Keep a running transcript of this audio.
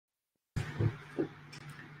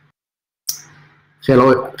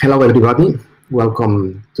Hello everybody.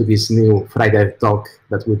 Welcome to this new Friday talk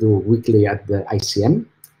that we do weekly at the ICM.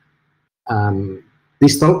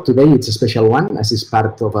 This talk today is a special one as it's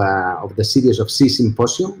part of the series of Sea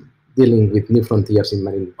Symposium dealing with new frontiers in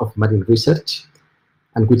marine research,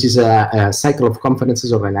 and which is a cycle of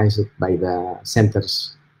conferences organized by the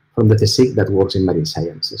centers from the CSIC that works in marine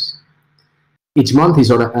sciences. Each month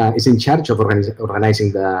is in charge of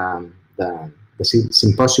organizing the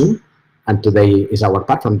symposium, and today is our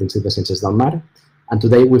part from the Institut de Ciències del Mar. And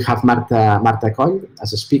today we have Marta Coll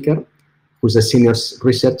as a speaker, who's a senior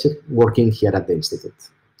researcher working here at the Institute.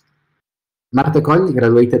 Marta Coll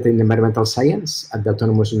graduated in environmental science at the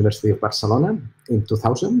Autonomous University of Barcelona in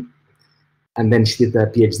 2000, and then she did a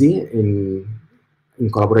PhD in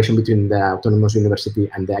collaboration between the Autonomous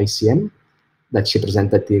University and the ICM that she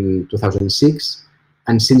presented in 2006.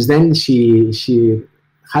 And since then, she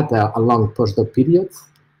had a long postdoc period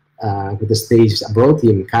with the stays abroad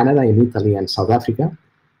in Canada, in Italy, and South Africa,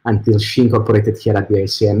 until she incorporated here at the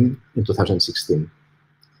ICM in 2016.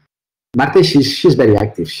 Marta, she's very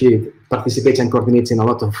active. She participates and coordinates in a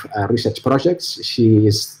lot of research projects. She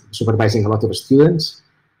is supervising a lot of students,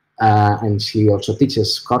 and she also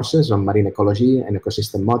teaches courses on marine ecology and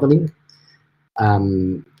ecosystem modeling.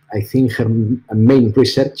 I think her main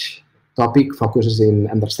research topic focuses in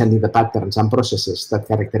understanding the patterns and processes that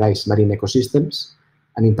characterize marine ecosystems,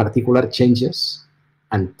 and in particular changes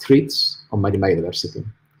and threats on marine biodiversity.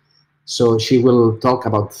 So she will talk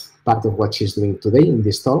about part of what she's doing today in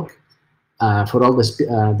this talk. For all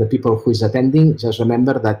the people who is attending, just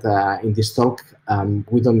remember that in this talk,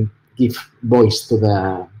 we don't give voice to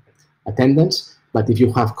the attendants, but if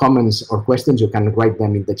you have comments or questions, you can write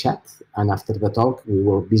them in the chat. And after the talk, we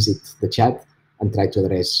will visit the chat and try to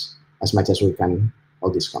address as much as we can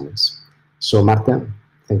all these comments. So Marta,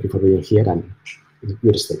 thank you for being here, and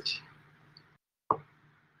your stage.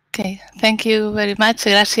 Okay, thank you very much.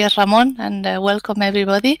 Gracias, Ramon, and welcome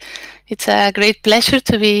everybody. It's a great pleasure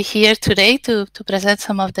to be here today to present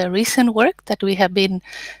some of the recent work that we have been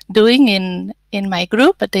doing in my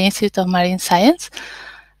group at the Institute of Marine Science.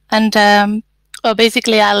 And well,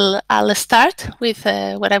 basically, I'll start with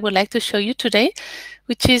what I would like to show you today,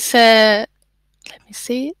 which is, let me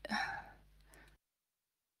see.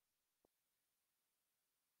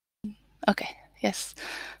 Okay, yes.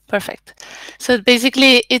 Perfect. So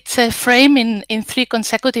basically, it's a frame in 3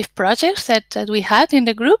 consecutive projects that we had in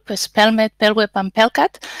the group, SPELMED, PELWEB, and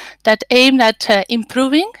PELCAT, that aimed at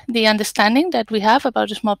improving the understanding that we have about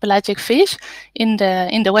the small pelagic fish in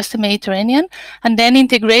the Western Mediterranean, and then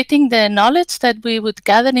integrating the knowledge that we would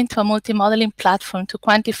gather into a multi-modeling platform to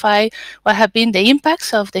quantify what have been the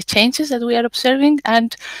impacts of the changes that we are observing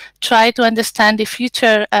and try to understand the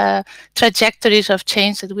future trajectories of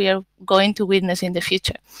change that we are going to witness in the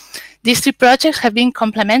future. These 3 projects have been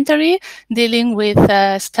complementary, dealing with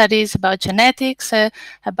studies about genetics,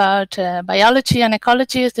 about biology and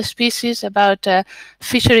ecology of the species, about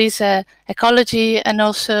fisheries ecology, and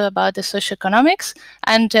also about the socioeconomics.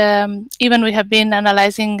 And even we have been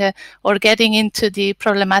analyzing or getting into the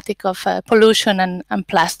problematic of pollution and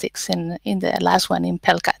plastics in the last one in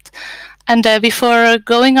PELCAT. And before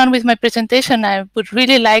going on with my presentation, I would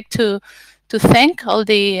really like to thank all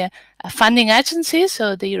the funding agencies,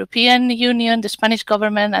 so the European Union, the Spanish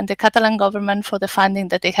government, and the Catalan government for the funding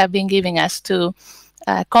that they have been giving us to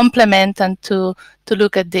complement and to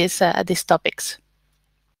look at these topics.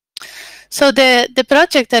 So the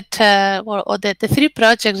project that, or the 3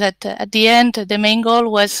 projects that at the end, the main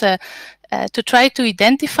goal was to try to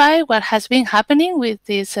identify what has been happening with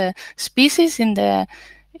these species in the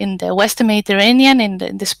Western Mediterranean, in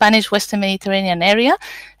the Spanish Western Mediterranean area,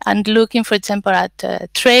 and looking, for example, at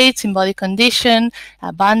traits in body condition,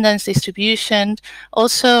 abundance distribution,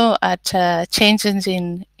 also at changes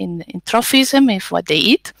in trophism, if what they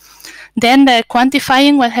eat. Then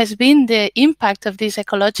quantifying what has been the impact of these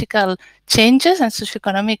ecological changes and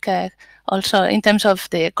socioeconomic, also in terms of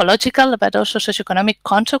the ecological, but also socioeconomic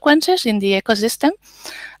consequences in the ecosystem,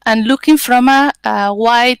 and looking from a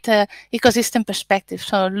wide ecosystem perspective.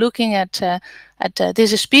 So looking at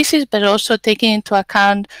these species, but also taking into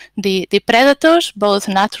account the predators, both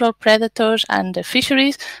natural predators and the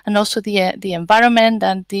fisheries, and also the environment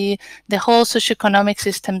and the whole socioeconomic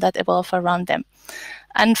system that evolve around them.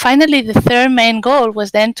 And finally, the 3rd main goal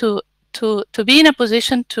was then to be in a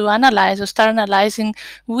position to analyze or start analyzing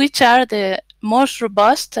which are the most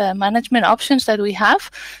robust management options that we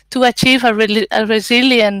have to achieve a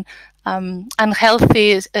resilient and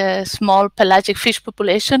healthy small pelagic fish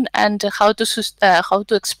population, and how to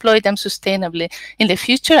exploit them sustainably in the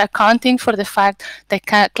future, accounting for the fact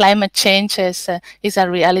that climate change is a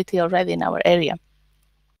reality already in our area.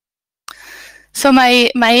 So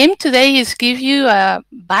my aim today is give you a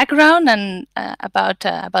background and about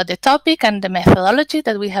the topic and the methodology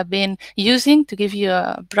that we have been using to give you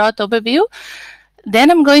a broad overview.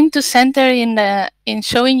 Then I'm going to center in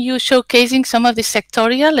showcasing some of the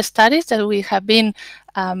sectorial studies that we have been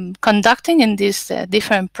conducting in these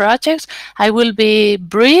different projects. I will be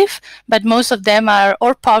brief, but most of them are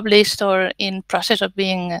or published or in process of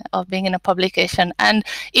being in a publication, and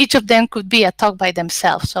each of them could be a talk by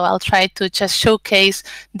themselves. So I'll try to just showcase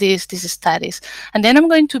these studies, and then I'm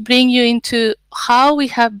going to bring you into how we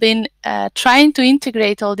have been trying to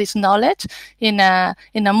integrate all this knowledge in a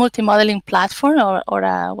multi-modeling platform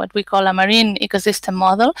or what we call a marine ecosystem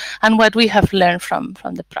model, and what we have learned from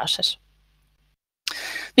the process.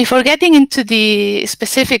 Before getting into the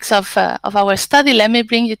specifics of our study, let me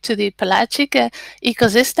bring you to the pelagic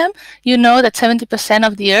ecosystem. You know that 70%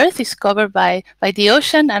 of the Earth is covered by the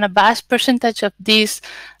ocean, and a vast percentage of this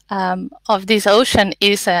ocean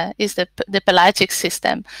is the pelagic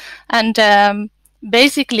system. And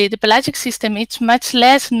basically, the pelagic system is much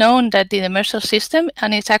less known than the demersal system,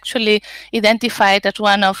 and it's actually identified as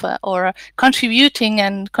one of or contributing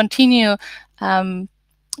and continue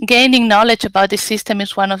gaining knowledge about the system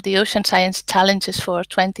is one of the ocean science challenges for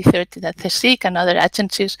 2030 that the CSIC and other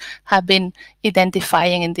agencies have been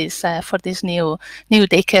identifying in this for this new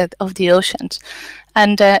decade of the oceans.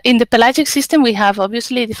 And in the pelagic system, we have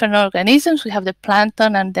obviously different organisms. We have the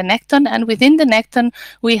plankton and the nekton, and within the nekton,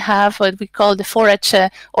 we have what we call the forage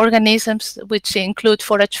organisms, which include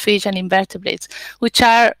forage fish and invertebrates, which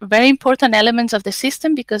are very important elements of the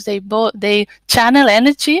system because they channel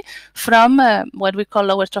energy from what we call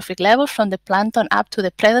lower trophic levels, from the plankton up to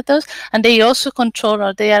the predators, and they also control,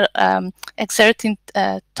 or they are exerting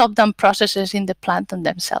top-down processes in the plankton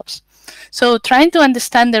themselves. So trying to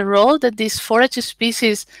understand the role that these forage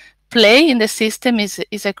species play in the system is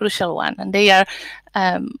a crucial one, and they are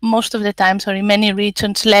most of the times, or in many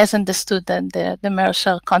regions, less understood than the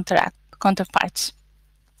demersal counterparts.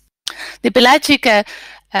 The pelagic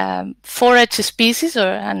forage species,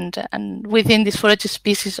 and within these forage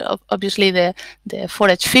species, obviously the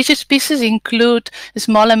forage fish species include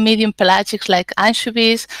small and medium pelagics like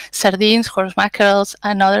anchovies, sardines, horse mackerels,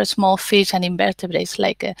 and other small fish and invertebrates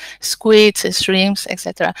like squids, shrimps,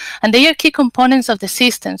 etc. And they are key components of the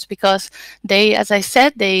systems because they, as I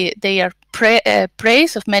said, they are prey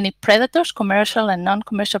of many predators, commercial and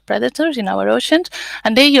non-commercial predators in our oceans,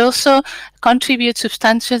 and they also contribute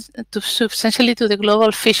substantially to the global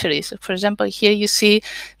fisheries. For example, here you see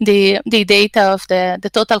the data of the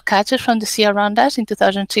total catches from the sea around us in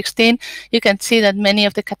 2016. You can see that many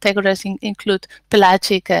of the categories include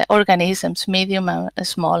pelagic organisms, medium,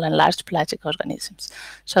 small, and large pelagic organisms.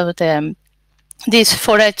 So these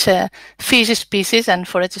forage fish species and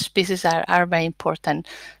forage species are very important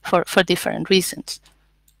for different reasons.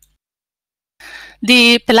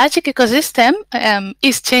 The pelagic ecosystem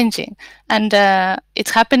is changing, and it's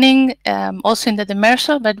happening also in the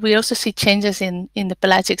demersal, but we also see changes in the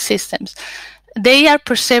pelagic systems. They are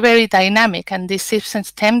per se very dynamic, and these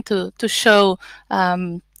systems tend to show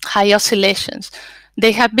high oscillations.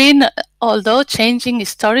 They have been, although changing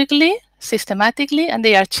historically, systematically, and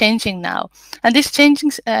they are changing now. And these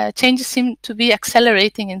changes seem to be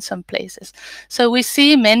accelerating in some places. So we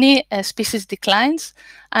see many species declines,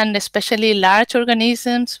 and especially large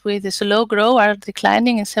organisms with a slow growth are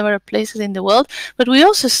declining in several places in the world. But we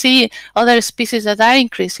also see other species that are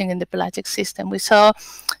increasing in the pelagic system. We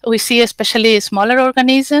see especially smaller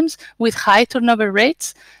organisms with high turnover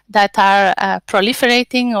rates that are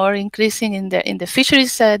proliferating or increasing in the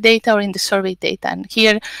fisheries data or in the survey data. And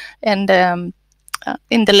here, and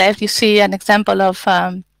in the left, you see an example of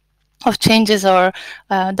changes or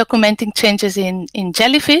documenting changes in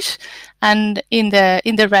jellyfish, and in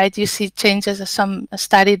the right you see changes of some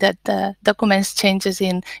study that documents changes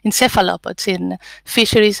in cephalopods in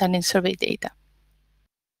fisheries and in survey data.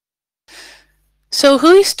 So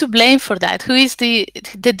who is to blame for that? Who is the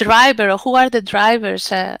driver, or who are the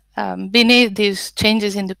drivers beneath these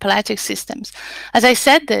changes in the pelagic systems? As I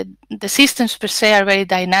said, the systems per se are very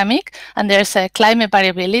dynamic, and there's a climate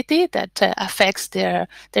variability that affects their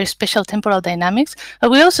spatial temporal dynamics.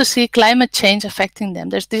 But we also see climate change affecting them.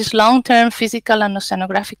 There's these long-term physical and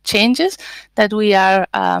oceanographic changes that we are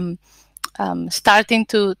starting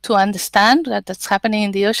to understand that's happening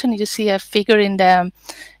in the ocean. You see a figure in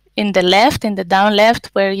the left, in the down left,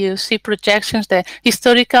 where you see projections, the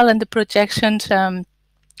historical and the projections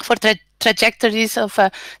for trajectories of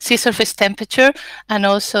sea surface temperature and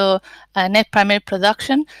also net primary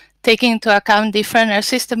production. taking into account different Earth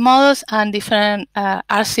system models and different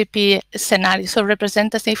RCP scenarios, so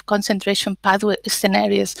representative concentration pathway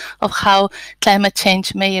scenarios of how climate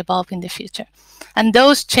change may evolve in the future. And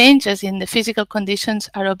those changes in the physical conditions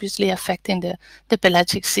are obviously affecting the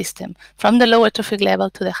pelagic system, from the lower trophic level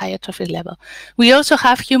to the higher trophic level. We also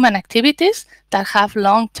have human activities that have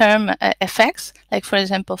long-term effects, like, for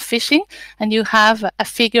example, fishing. And you have a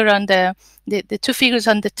figure on the two figures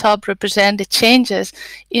on the top represent the changes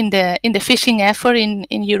in the fishing effort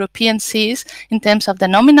in European seas in terms of the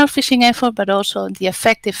nominal fishing effort, but also the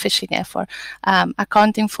effective fishing effort,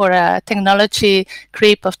 accounting for a technology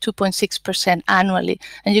creep of 2.6% annually.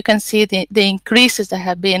 And you can see the increases that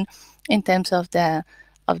have been in terms of the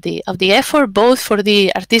effort, both for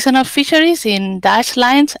the artisanal fisheries in dashed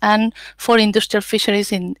lines and for industrial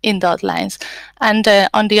fisheries in dotted lines. And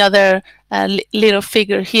on the other little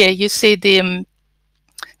figure here, you see the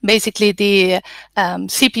basically the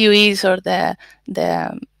CPUEs, or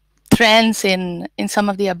the trends in some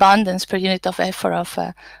of the abundance per unit of effort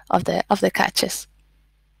of the catches.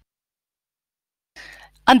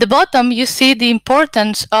 On the bottom, you see the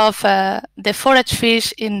importance of the forage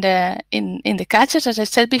fish in the catches, as I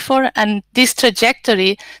said before, and this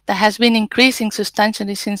trajectory that has been increasing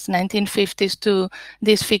substantially since the 1950s to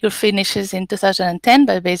this figure finishes in 2010,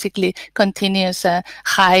 but basically continues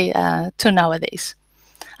high to nowadays.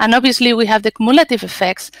 And obviously, we have the cumulative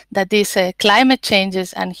effects that these climate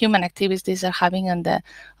changes and human activities are having on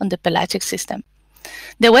the pelagic system.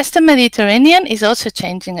 The Western Mediterranean is also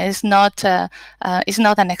changing. It's not an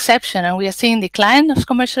exception, and we are seeing decline of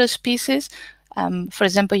commercial species. For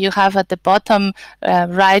example, you have at the bottom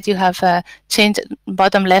right, you have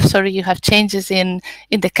bottom left, sorry, you have changes in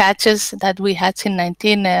the catches that we had in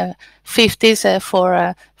 1950s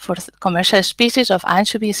for commercial species of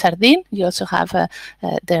anchovy, sardine. You also have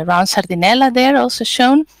the round Sardinella there also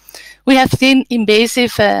shown. We have seen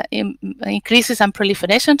invasive increases and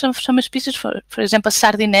proliferations of some species. For example,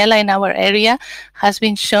 Sardinella in our area has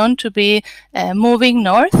been shown to be moving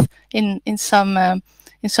north in some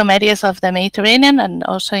areas of the Mediterranean and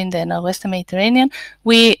also in the northwestern Mediterranean.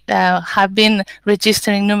 We have been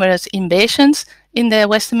registering numerous invasions in the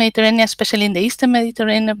Western Mediterranean, especially in the Eastern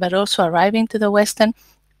Mediterranean, but also arriving to the Western.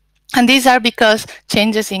 And these are because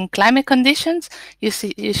changes in climate conditions. You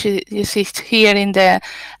see here in the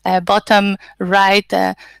bottom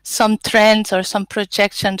right some trends or some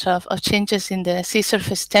projections of changes in the sea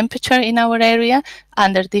surface temperature in our area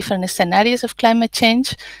under different scenarios of climate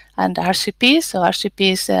change and RCPs. So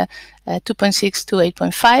RCPs 2.6 to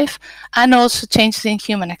 8.5, and also changes in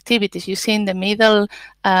human activities. You see in the middle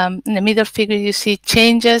figure, you see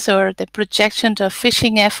changes or the projections of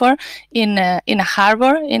fishing effort in a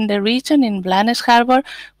harbor in the region, in Blanes Harbor,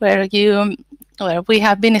 where we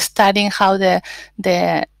have been studying how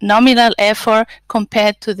the nominal effort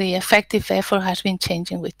compared to the effective effort has been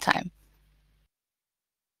changing with time.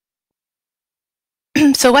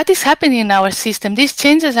 So what is happening in our system? These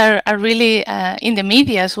changes are really in the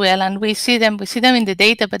media as well, and we see them in the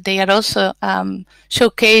data, but they are also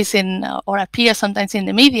showcased or appear sometimes in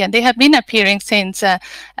the media. And they have been appearing since this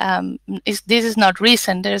is not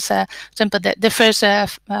recent. There's for example, the first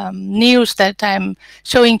news that I'm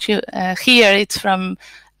showing you here. It's from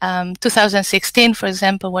 2016, for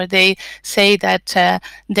example, where they say that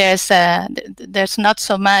there's not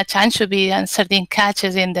so much anchovy and sardine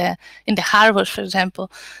catches in the harbors. For example,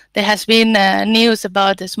 there has been news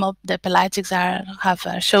about the pelagics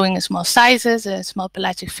have showing small sizes, small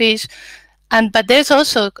pelagic fish. But there's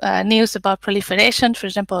also news about proliferation, for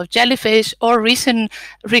example, of jellyfish, or recent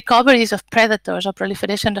recoveries of predators or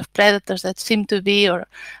proliferation of predators that seem to be, or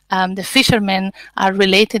the fishermen are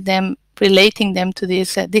relating them to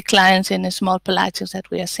these declines in small pelagics that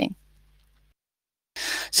we are seeing.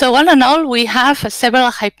 So all in all, we have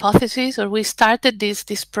several hypotheses, or we started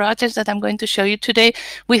these projects that I'm going to show you today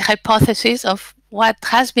with hypotheses of what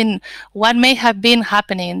may have been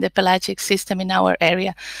happening in the pelagic system in our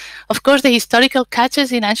area. Of course, the historical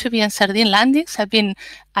catches in anchovy and sardine landings have been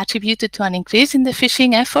attributed to an increase in the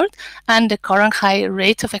fishing effort and the current high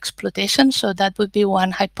rate of exploitation. So that would be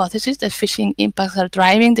one hypothesis, that fishing impacts are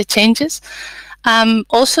driving the changes.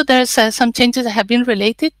 Also, there's some changes that have been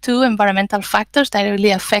related to environmental factors directly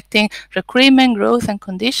affecting recruitment, growth, and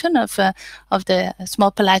condition of the small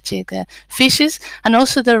pelagic fishes. And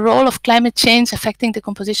also the role of climate change affecting the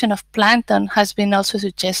composition of plankton has been also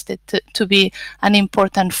suggested to be an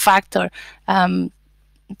important factor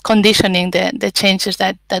conditioning the changes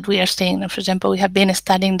that we are seeing. For example, we have been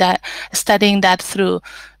studying that through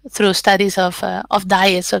studies of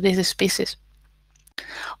diets of these species.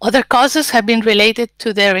 Other causes have been related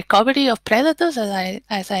to the recovery of predators,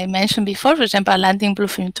 as I mentioned before, for example, landing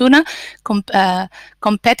bluefin tuna.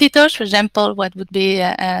 Competitors, for example, what would be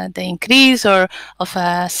the increase of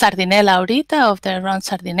Sardinella aurita, of the round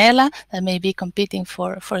Sardinella, that may be competing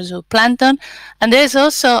for zooplankton. And there's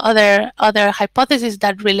also other hypotheses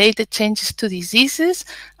that related changes to diseases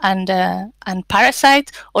and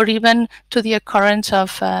parasites, or even to the occurrence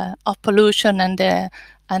of pollution and the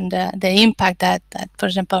impact that, for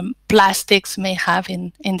example, plastics may have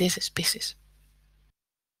in this species.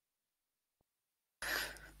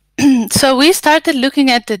 So we started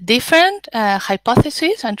looking at the different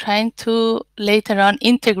hypotheses and trying to later on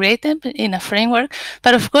integrate them in a framework.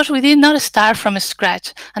 But of course, we did not start from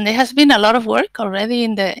scratch, and there has been a lot of work already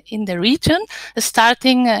in the region,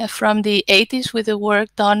 starting from the 80s with the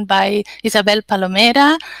work done by Isabel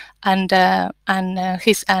Palomera and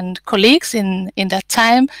colleagues in that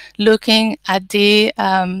time, looking at the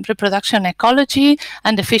reproduction ecology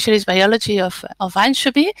and the fisheries biology of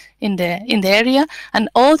anchovy in the area, and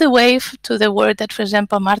all the way to the work that, for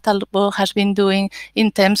example, Marta has been doing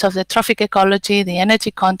in terms of the trophic ecology, the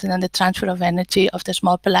energy content, and the transfer of energy of the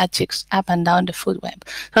small pelagics up and down the food web.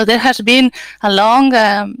 So there has been a long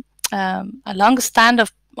stand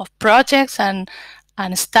of projects and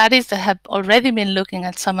studies that have already been looking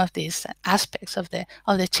at some of these aspects of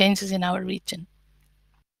the changes in our region.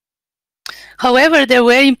 However, there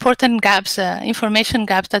were important gaps, information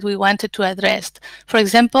gaps that we wanted to address. For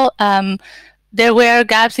example, there were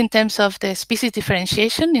gaps in terms of the species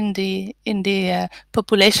differentiation in the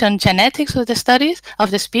population genetics of the studies of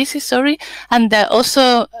the species, sorry, and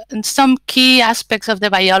also some key aspects of the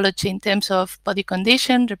biology in terms of body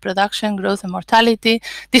condition, reproduction, growth and mortality,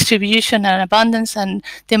 distribution and abundance, and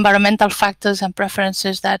the environmental factors and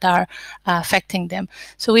preferences that are affecting them.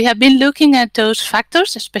 So we have been looking at those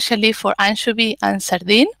factors, especially for anchovy and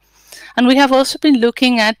sardine. And we have also been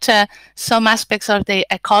looking at some aspects of the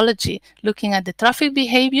ecology, looking at the trophic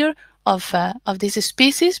behavior of these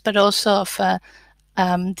species, but also of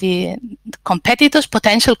the competitors,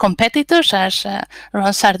 potential competitors, as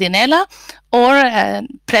around Sardinella, or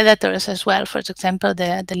predators as well, for example,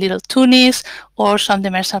 the little tunis, or some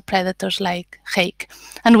demersal predators like hake.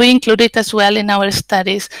 And we included as well in our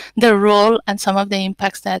studies the role and some of the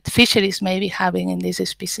impacts that fisheries may be having in these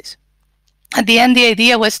species. At the end, the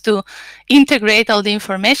idea was to integrate all the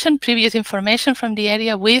information, previous information from the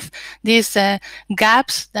area, with these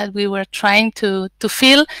gaps that we were trying to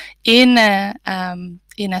fill in a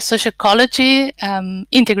socioecology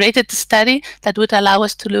integrated study that would allow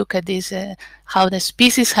us to look at these, how the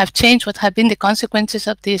species have changed, what have been the consequences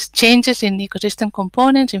of these changes in ecosystem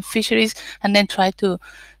components, in fisheries, and then try to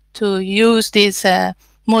use this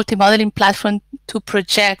multi-modeling platform to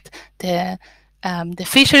project the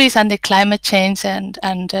fisheries and the climate change, and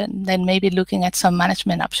then maybe looking at some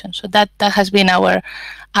management options. So that has been our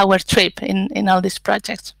trip in all these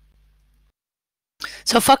projects.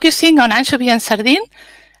 So focusing on anchovy and sardine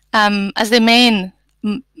as the main,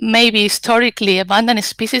 maybe historically abundant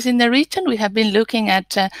species in the region, we have been looking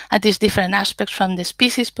at these different aspects, from the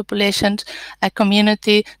species, populations,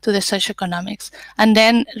 community, to the socioeconomics, and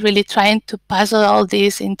then really trying to puzzle all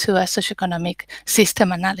this into a socioeconomic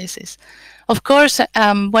system analysis. Of course,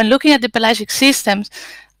 when looking at the pelagic systems,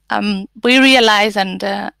 we realize, and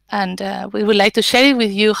we would like to share it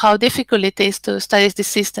with you, how difficult it is to study these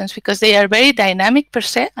systems, because they are very dynamic per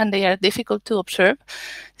se, and they are difficult to observe.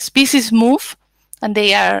 Species move, and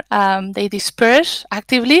they disperse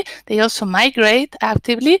actively. They also migrate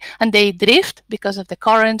actively, and they drift because of the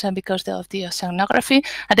currents and because of the oceanography,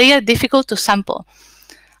 and they are difficult to sample.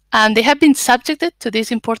 And they have been subjected to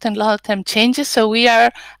these important long-term changes. So we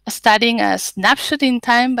are studying a snapshot in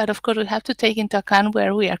time, but of course we have to take into account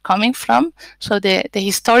where we are coming from. So the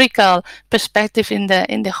historical perspective in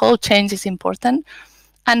the whole change is important.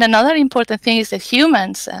 And another important thing is that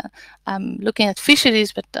humans, looking at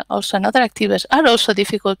fisheries, but also other activities, are also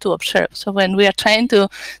difficult to observe. So when we are trying to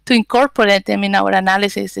incorporate them in our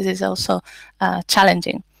analysis, this is also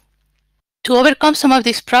challenging. To overcome some of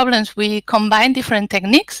these problems, we combine different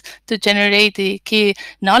techniques to generate the key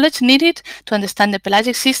knowledge needed to understand the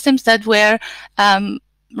pelagic systems that were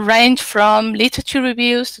range from literature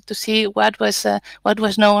reviews to see what was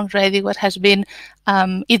known already, what has been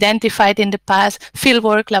identified in the past, field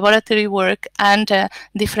work, laboratory work, and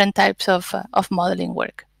different types of modeling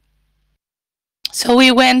work. So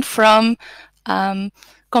we went from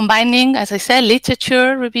combining, as I said,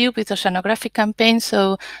 literature review with oceanographic campaigns,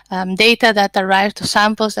 so data that arrived to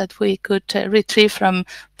samples that we could retrieve from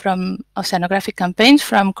oceanographic campaigns,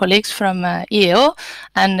 from colleagues from EAO,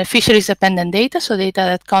 and fisheries-dependent data, so data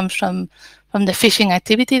that comes from the fishing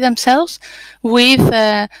activity themselves, with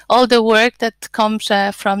all the work that comes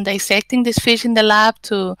from dissecting this fish in the lab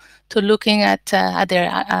to looking at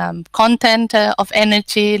their content of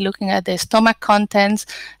energy, looking at the stomach contents,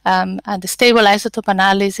 and the stable isotope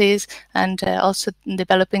analysis, and also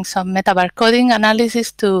developing some metabarcoding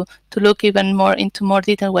analysis to look even more into more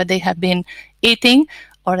detail what they have been eating,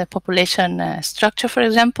 or the population structure, for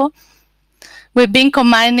example. We've been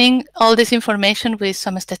combining all this information with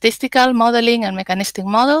some statistical modeling and mechanistic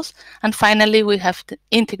models, and finally we have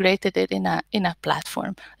integrated it in a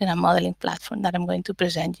platform, in a modeling platform that I'm going to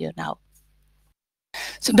present you now.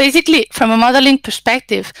 So basically, from a modeling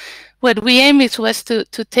perspective, what we aim was to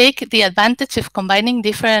take the advantage of combining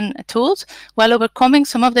different tools while overcoming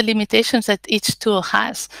some of the limitations that each tool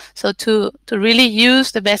has. So to really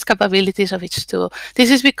use the best capabilities of each tool. This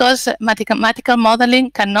is because mathematical modeling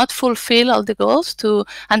cannot fulfill all the goals to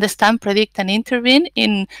understand, predict, and intervene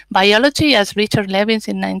in biology, as Richard Levins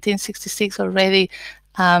in 1966 already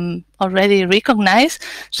recognized.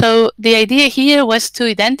 So the idea here was to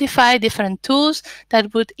identify different tools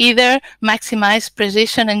that would either maximize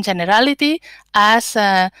precision and generality, as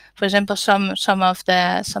for example some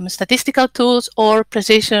statistical tools, or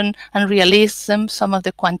precision and realism, some of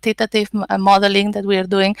the quantitative modeling that we are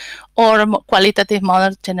doing, or qualitative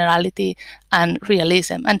model, generality and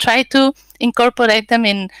realism, and try to incorporate them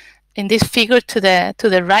in this figure to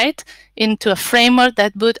the right into a framework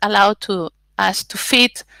that would allow us to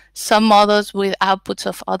fit some models with outputs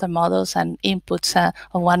of other models, and inputs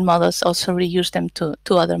of one model, also reuse them to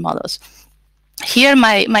other models. Here,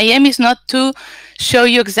 my aim is not to show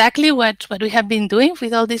you exactly what we have been doing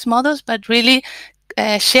with all these models, but really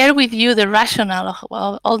share with you the rationale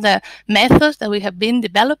of all the methods that we have been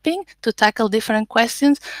developing to tackle different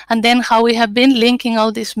questions, and then how we have been linking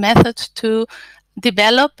all these methods to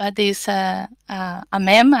develop this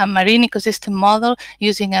MEM, a marine ecosystem model,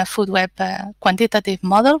 using a food web quantitative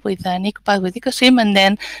model with an ecopath with ecosim, and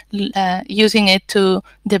then using it to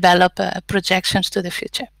develop projections to the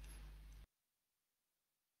future.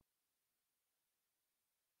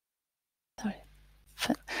 Sorry.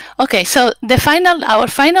 Okay, so our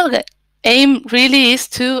final aim really is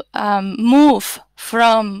to move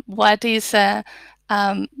from what is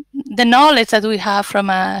the knowledge that we have from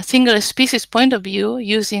a single species point of view,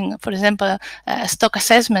 using, for example, stock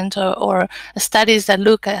assessment or studies that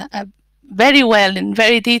look very well in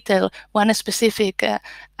very detail one specific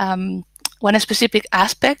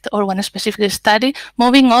aspect or one specific study,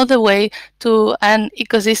 moving all the way to an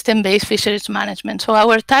ecosystem-based fisheries management. So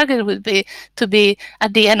our target would be to be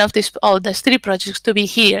at the end of all these 3 projects, to be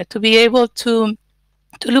here, to be able to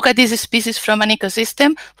look at these species from an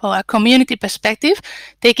ecosystem, from a community perspective,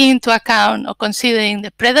 taking into account or considering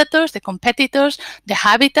the predators, the competitors, the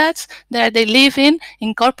habitats that they live in,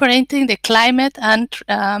 incorporating the climate, and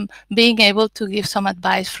being able to give some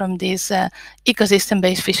advice from this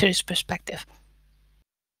ecosystem-based fisheries perspective.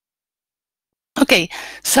 Okay,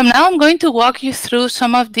 so now I'm going to walk you through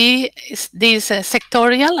some of these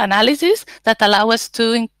sectorial analyses that allow us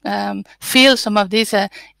to fill some of these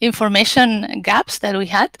information gaps that we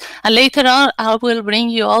had. And later on, I will bring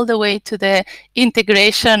you all the way to the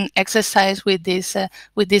integration exercise with this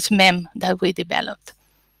MEM that we developed.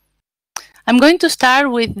 I'm going to start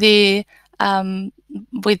with the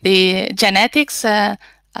genetics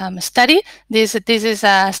study. This is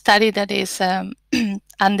a study that is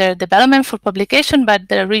under development for publication, but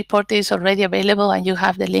the report is already available and you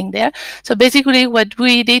have the link there. So basically what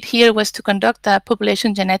we did here was to conduct a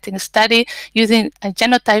population genetic study using a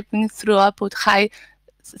genotyping through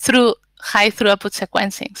high throughput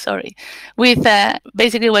sequencing, with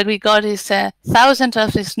basically what we got is thousands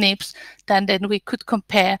of SNPs that then we could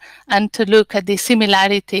compare and to look at the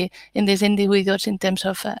similarity in these individuals in terms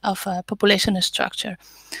of population structure.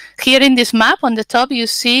 Here in this map on the top, you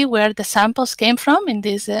see where the samples came from. In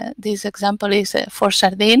this example is for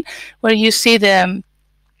sardine, where you see the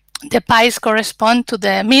pies correspond to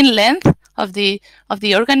the mean length of the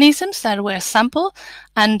organisms that were sampled,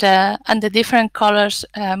 and the different colors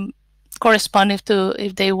corresponding to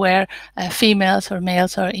if they were females or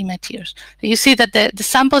males or immatures. So you see that the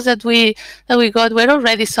samples that we got were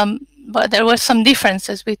already but there were some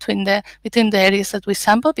differences between the areas that we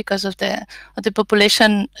sampled because of the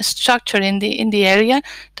population structure in the area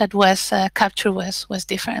that was captured was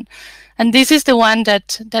different. And this is the one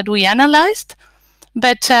that we analyzed.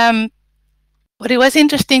 But what it was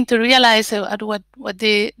interesting to realize what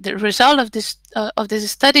the result of this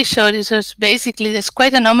study showed is basically there's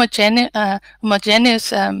quite an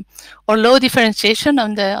homogeneous or low differentiation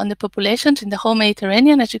on the populations in the whole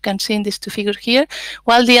Mediterranean, as you can see in these 2 figures here,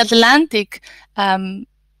 while the Atlantic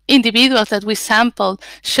individuals that we sampled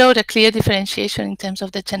showed a clear differentiation in terms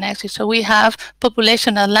of the genetics. So we have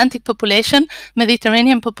population, Atlantic population,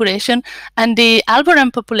 Mediterranean population, and the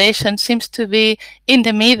Alboran population seems to be in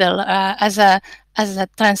the middle as a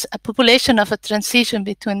population of a transition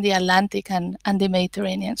between the Atlantic and the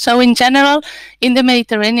Mediterranean. So in general, in the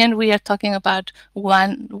Mediterranean, we are talking about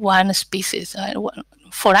one species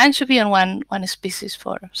for anchovy and one species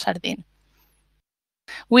for sardine.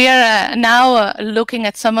 We are now looking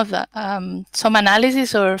at some of the some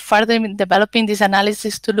analysis, or further developing this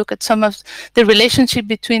analysis to look at some of the relationship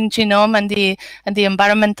between genome and the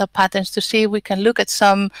environmental patterns, to see if we can look at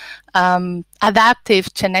some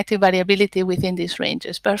adaptive genetic variability within these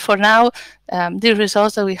ranges. But for now, the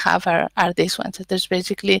results that we have are these ones. That there's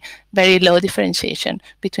basically very low differentiation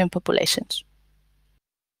between populations.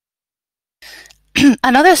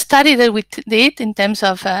 Another study that we did in terms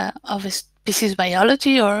of species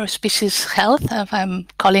biology or species health, if I'm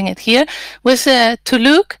calling it here, was to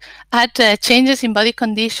look at changes in body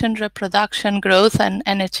condition, reproduction, growth, and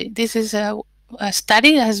energy. This is a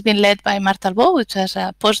study that has been led by Marta, which is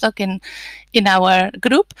a postdoc in our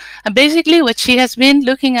group. And basically, what she has been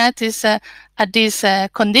looking at is at these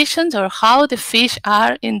conditions, or how the fish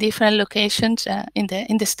are in different locations in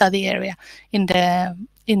the study area, in the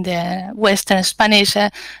Western Spanish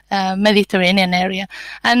Mediterranean area.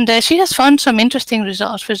 And she has found some interesting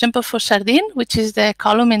results. For example, for sardine, which is the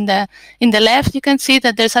column in the left, you can see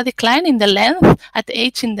that there's a decline in the length at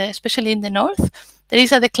age, especially in the north. There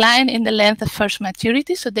is a decline in the length at first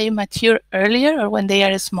maturity, so they mature earlier, or when they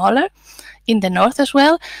are smaller, in the north as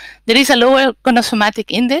well. There is a lower gonosomatic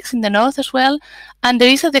index in the north as well, and there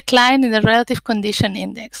is a decline in the relative condition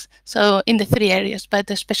index, so in the three areas, but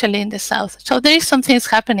especially in the south. So there is some things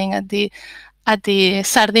happening at the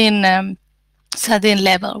sardine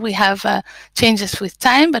level. We have changes with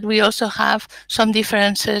time, but we also have some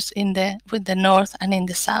differences with the north and in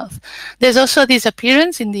the south. There's also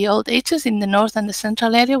disappearance in the old ages in the north and the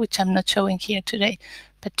central area, which I'm not showing here today,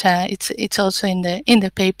 but it's also in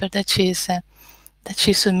the paper that she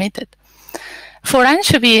submitted. For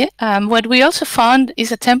anchovy, what we also found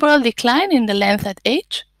is a temporal decline in the length at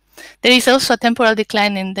age. There is also a temporal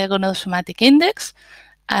decline in the gonosomatic index,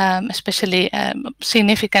 especially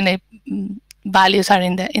significant values are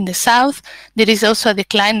in the south. There is also a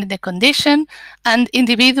decline in the condition, and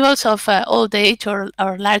individuals of old age or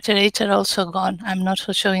larger age are also gone. I'm not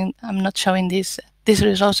showing these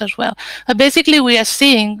results as well. But basically, we are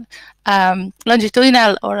seeing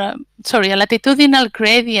longitudinal a latitudinal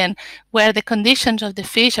gradient where the conditions of the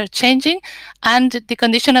fish are changing, and the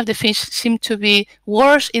condition of the fish seem to be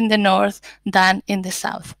worse in the north than in the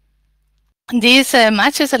south. This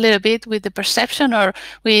matches a little bit with the perception, or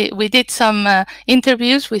we did some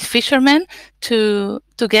interviews with fishermen to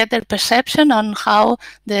get their perception on how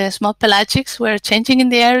the small pelagics were changing in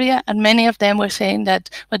the area, and many of them were saying that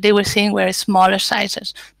what they were seeing were smaller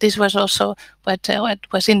sizes. This was also what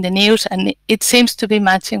was in the news, and it seems to be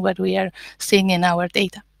matching what we are seeing in our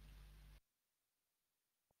data.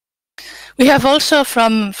 We have also,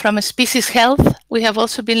 from a species health, we have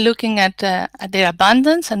also been looking at their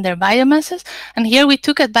abundance and their biomasses. And here we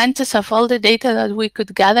took advantage of all the data that we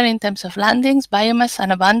could gather in terms of landings, biomass,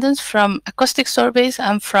 and abundance from acoustic surveys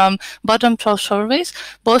and from bottom trough surveys,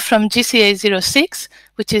 both from GCA06,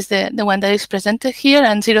 which is the one that is presented here,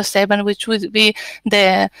 and 07, which would be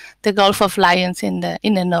the Gulf of Lions in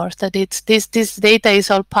the north. That this data is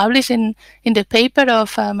all published in the paper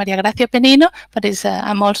of Maria Gracia Penino, but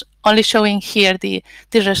I'm also only showing here the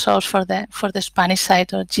results for the Spanish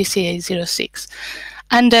side, or GCA06.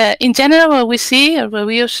 And in general, what we see, or what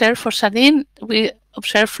we observe for sardine, we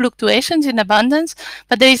observe fluctuations in abundance,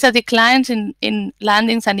 but there is a decline in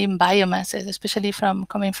landings and in biomasses, especially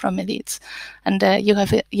coming from elites. And you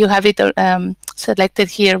have it selected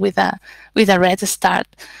here with a red start.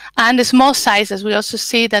 And the small sizes, we also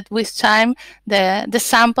see that with time, the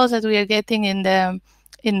samples that we are getting in the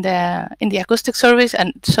acoustic surveys,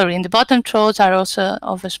 and in the bottom troughs, are also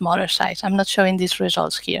of a smaller size. I'm not showing these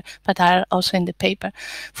results here, but are also in the paper.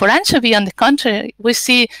 For anchovy, on the contrary, we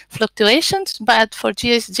see fluctuations, but for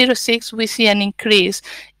GS06 we see an increase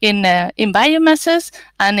in biomasses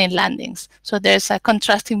and in landings. So there's a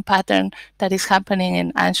contrasting pattern that is happening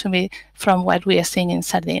in anchovy from what we are seeing in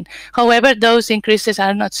sardine. However, those increases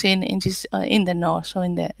are not seen in the north, so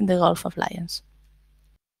in the Gulf of Lions.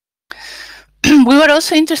 We were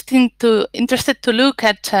also interested to look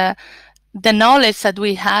at the knowledge that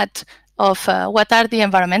we had of what are the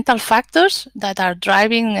environmental factors that are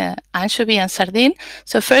driving anchovy and sardine.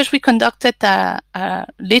 So first we conducted a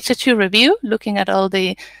literature review, looking at all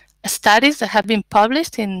the studies that have been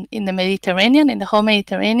published in the Mediterranean, in the whole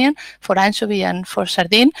Mediterranean, for anchovy and for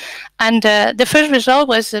sardine. And the first result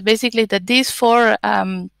was basically that these four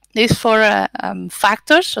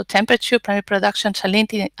factors, so temperature, primary production,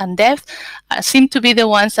 salinity, and depth, seem to be the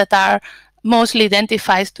ones that are mostly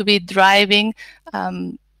identified to be driving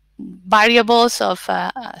variables of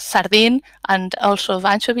sardine and also of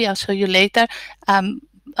anchovy. I'll show you later.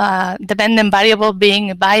 Dependent variable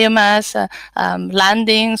being biomass,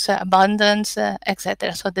 landings, abundance,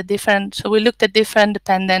 etc. So we looked at different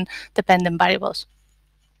dependent variables.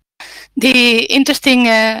 The interesting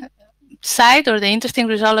side, or the interesting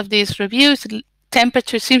result of this review, is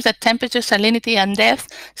temperature. Seems that temperature, salinity, and depth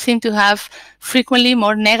seem to have frequently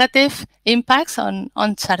more negative impacts on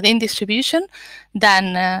sardine distribution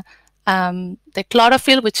than the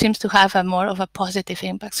chlorophyll, which seems to have a more of a positive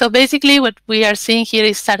impact. So basically what we are seeing here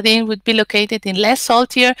is sardine would be located in less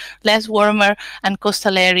saltier, less warmer, and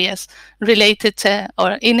coastal areas related to,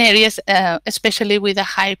 or in areas especially with a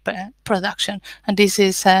high production. And this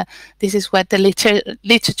is what the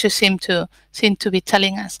literature seem to be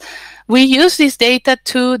telling us. We use this data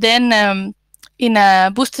to then in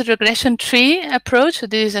a boosted regression tree approach. So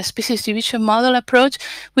this is a species distribution model approach.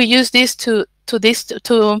 We use this to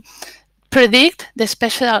predict the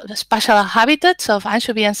spatial habitats of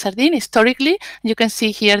anchovy and sardine historically. You can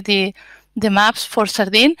see here the maps for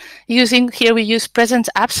sardine. Here we use presence,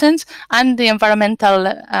 absence, and the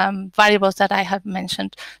environmental variables that I have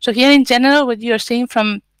mentioned. So here in general, what you are seeing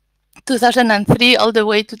from 2003 all the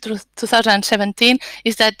way to 2017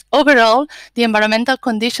 is that overall the environmental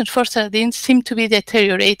conditions for sardines seem to be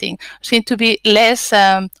deteriorating, seem to be less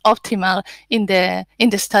optimal in the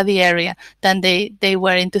study area than they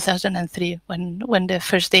were in 2003 when the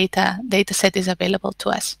first data set is available to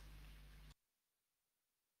us.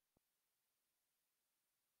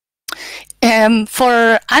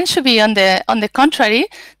 For anchovy, on the contrary,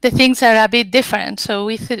 the things are a bit different. So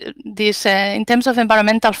with this, in terms of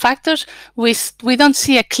environmental factors, we don't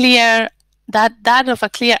see a clear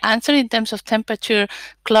answer in terms of temperature,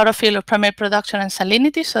 chlorophyll, or primary production and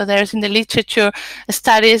salinity. So there's in the literature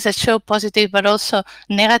studies that show positive but also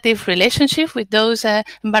negative relationship with those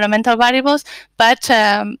environmental variables. But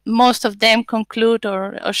most of them conclude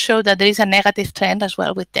or show that there is a negative trend as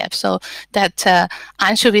well with depth. So that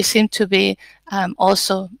anchovies seem to be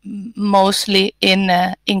also mostly in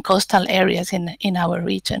coastal areas in our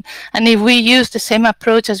region. And if we use the same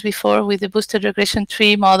approach as before with the boosted regression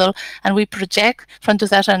tree model, and we project from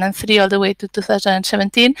 2003 all the way to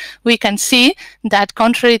 2017, we can see that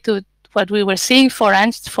contrary to what we were seeing for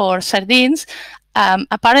sardines,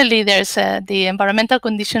 apparently there's the environmental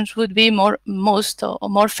conditions would be more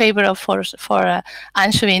favorable for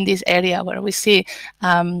anchovy in this area, where we see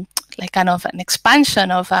like kind of an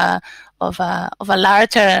expansion of a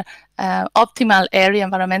larger optimal area,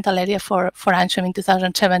 environmental area for anchovy in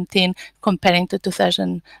 2017 comparing to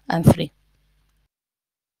 2003.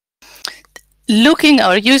 Looking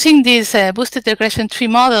or using these boosted regression tree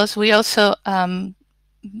models, we also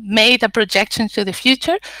made a projection to the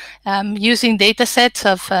future using data sets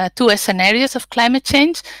of 2 scenarios of climate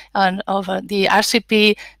change of the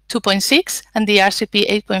RCP 2.6 and the RCP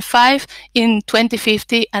 8.5 in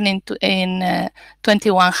 2050 and in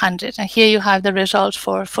 2100. And here you have the results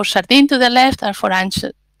for sardine to the left and for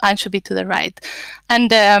anchovy to the right.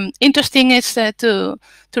 And interesting is to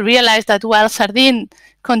realize that while sardine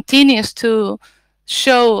continues to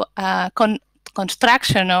show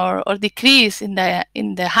construction or decrease in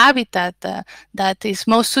the habitat that is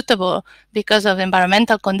most suitable because of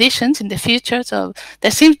environmental conditions in the future. So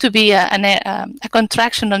there seems to be a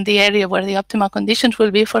contraction on the area where the optimal conditions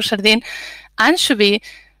will be for sardine. Anchovy,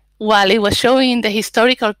 while it was showing in the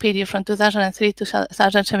historical period from 2003 to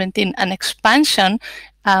 2017 an expansion,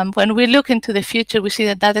 when we look into the future, we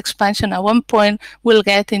see that expansion at one point will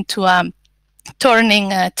get into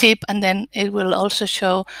turning tip, and then it will also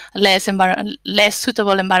show less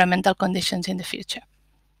suitable environmental conditions in the future.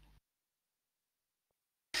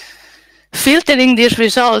 Filtering these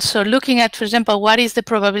results, so looking at, for example, what is the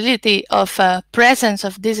probability of presence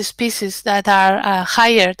of these species that are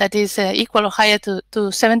higher, that is equal or higher to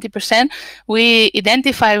 70%, we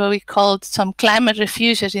identify what we called some climate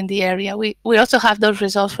refuges in the area. We also have those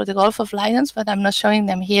results for the Gulf of Lions, but I'm not showing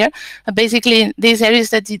them here. Basically, these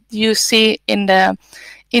areas that you see in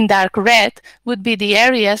dark red would be the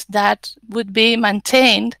areas that would be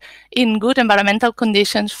maintained in good environmental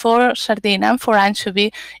conditions for sardine and for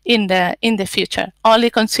anchovy in the future, only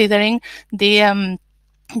considering the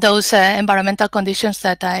those environmental conditions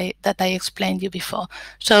that I explained you before.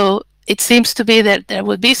 So it seems to be that there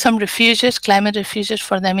will be some refuges, climate refuges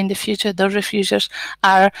for them in the future. Those refuges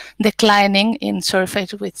are declining in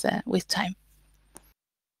surface with time.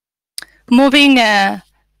 Moving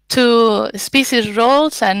to species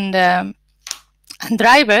roles and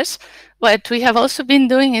drivers, what we have also been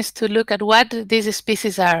doing is to look at what these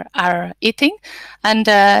species are eating, and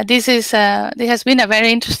this has been a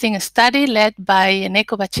very interesting study led by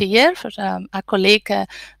Eneko Bachiller, a colleague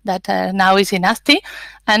that now is in ASTI,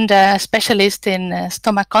 and a specialist in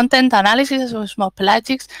stomach content analysis of small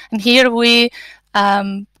pelagics. And here we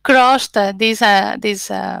crossed these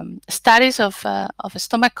studies of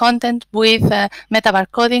stomach content with metabar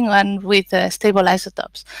coding and with stable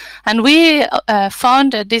isotopes. And we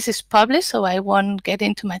found that this is published, so I won't get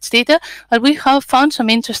into much detail, but we have found some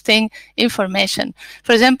interesting information.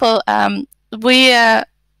 For example, we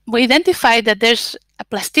identified that there's a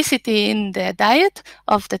plasticity in the diet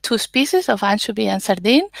of the two species of anchovy and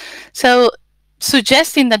sardine. So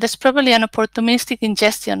suggesting that there's probably an opportunistic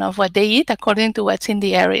ingestion of what they eat according to what's in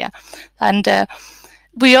the area. And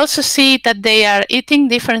we also see that they are eating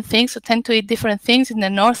different things, so tend to eat different things in the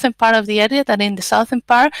northern part of the area than in the southern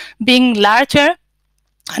part, being larger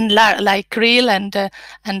and like krill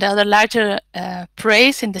and other larger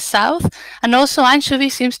preys in the south. And also anchovy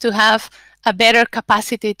seems to have a better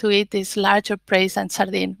capacity to eat these larger preys than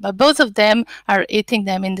sardine, but both of them are eating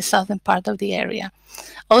them in the southern part of the area.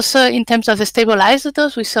 Also, in terms of the stable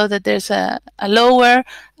isotopes, we saw that there's a lower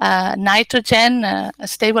nitrogen, a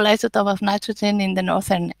stable isotope of nitrogen in the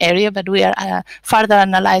northern area, but we are further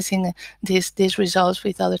analyzing these results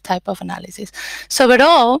with other type of analysis. So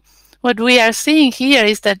overall, what we are seeing here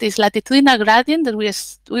is that this latitudinal gradient that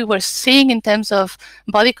we were seeing in terms of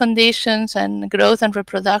body conditions and growth and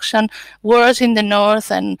reproduction worse in the north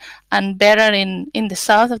and better in the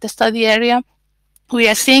south of the study area. We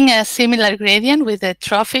are seeing a similar gradient with the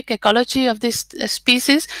trophic ecology of this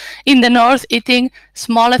species. In the north, eating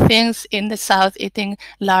smaller things; in the south, eating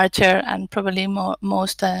larger and probably more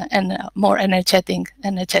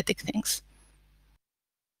energetic things.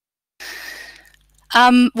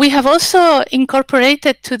 We have also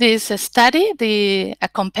incorporated to this study a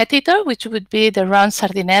competitor, which would be the round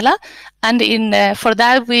Sardinella, and for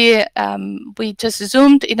that we just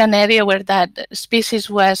zoomed in an area where that species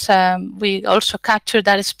was. We also captured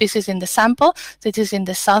that species in the sample. This is in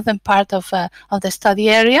the southern part of the study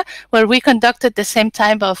area, where we conducted the same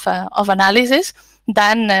type of analysis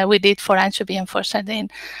than we did for anchovy and for sardine.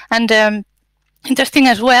 And interesting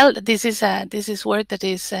as well, this is work that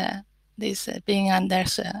is being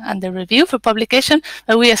under review for publication.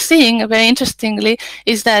 What we are seeing, very interestingly,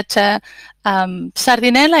 is that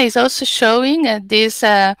Sardinella is also showing this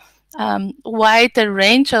wider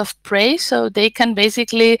range of prey. So they can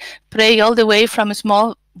basically prey all the way from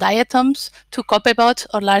small diatoms to copepods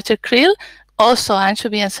or larger krill, also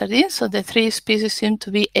anchovy and sardine. So the three species seem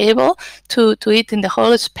to be able to eat in the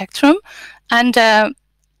whole spectrum. And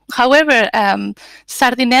however,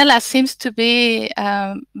 Sardinella seems to be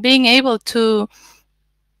being able to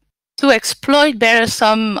exploit better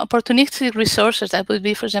some opportunistic resources that would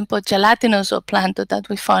be, for example, gelatinous zooplankton that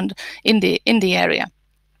we found in the area.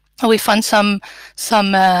 We found some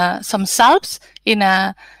salps in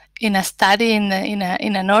a study in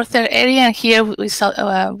a northern area, and here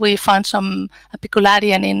we found some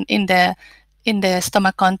apicularian in the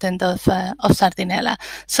stomach content of Sardinella.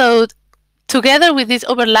 So, together with this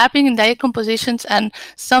overlapping in diet compositions and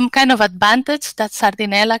some kind of advantage that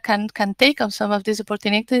Sardinella can take on some of these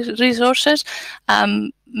opportunistic resources,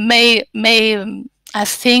 may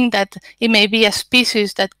us think that it may be a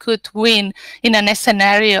species that could win in a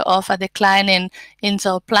scenario of a decline in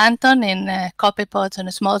zooplankton, in copepods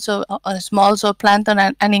and small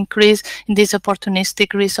zooplankton, and increase in these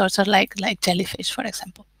opportunistic resources like jellyfish, for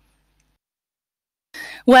example.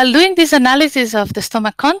 While doing this analysis of the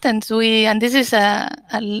stomach contents, and this is a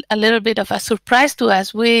little bit of a surprise to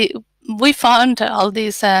us, we found all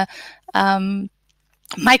these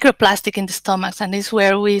microplastic in the stomachs, and this is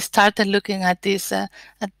where we started looking at this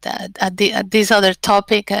this other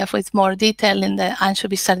topic with more detail in the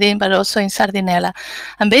anchovy sardine, but also in Sardinella.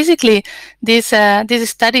 And basically, this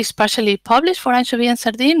study is partially published for anchovy and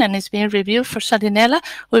sardine, and it's being reviewed for Sardinella.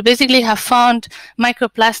 We basically have found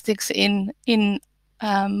microplastics in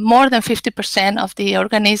more than 50% of the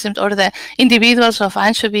organisms or the individuals of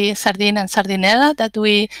anchovy, sardine, and Sardinella that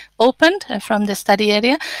we opened from the study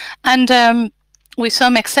area. And with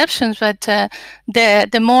some exceptions, but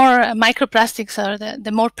the more microplastics or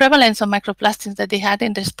the more prevalence of microplastics that they had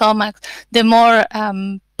in the stomach, the more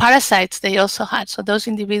parasites they also had. So those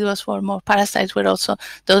individuals who were more parasites were also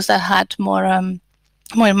those that had more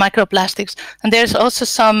more microplastics. And there's also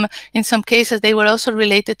some, in some cases, they were also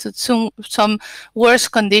related to some worse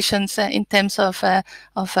conditions in terms of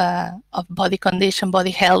body condition,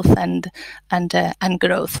 body health, and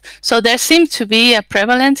growth. So there seems to be a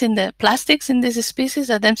prevalence in the plastics in this species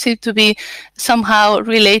that them seem to be somehow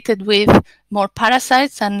related with more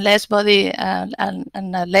parasites and less body and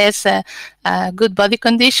less good body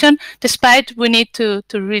condition. Despite we need to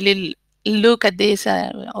really look at this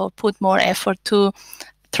or put more effort to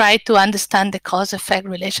try to understand the cause-effect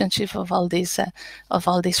relationship of all these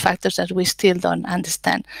factors that we still don't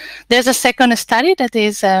understand. There's a second study that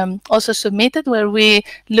is also submitted where we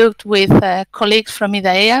looked with colleagues from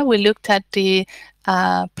IDAEA. We looked at the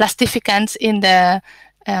plastificants in the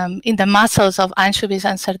muscles of anchovies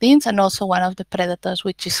and sardines, and also one of the predators,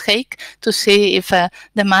 which is hake, to see if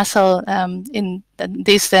the muscle in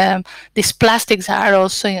these plastics are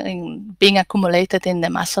also being accumulated in the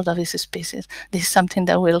muscle of this species. This is something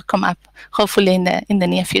that will come up hopefully in the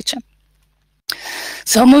near future.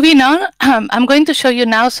 So moving on, I'm going to show you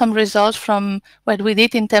now some results from what we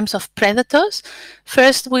did in terms of predators.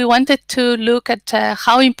 First, we wanted to look at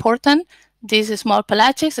how important these small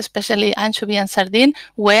pelagics, especially anchovy and sardine,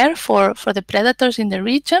 were for the predators in the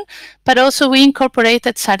region, but also we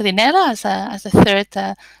incorporated Sardinella as a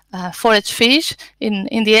third forage fish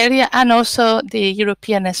in the area, and also the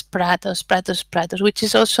European Spratus, which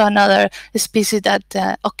is also another species that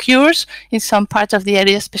occurs in some parts of the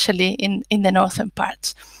area, especially in the northern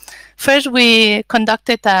parts. First, we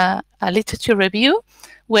conducted a literature review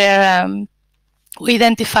where we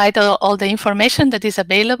identified all the information that is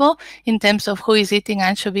available in terms of who is eating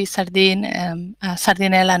anchovy, sardine,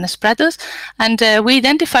 Sardinella, and Spratus. And we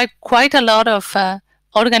identified quite a lot of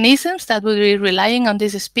organisms that will be relying on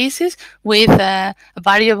this species with a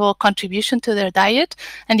variable contribution to their diet.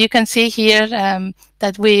 And you can see here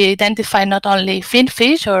that we identify not only fin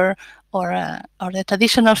fish or the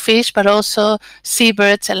traditional fish, but also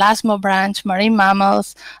seabirds, elasmobranch, marine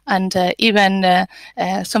mammals, and even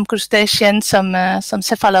some crustaceans, some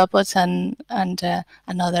cephalopods, and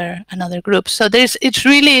another groups. So it's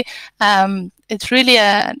really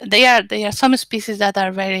they are some species that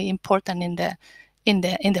are very important in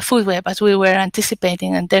the food web, as we were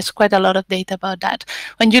anticipating, and there's quite a lot of data about that.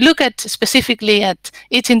 When you look at specifically at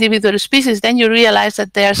each individual species, then you realize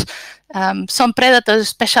that there's some predators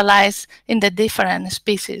specialize in the different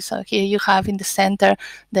species. So here you have in the center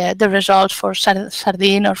the results for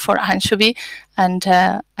sardine or for anchovy, and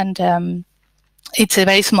it's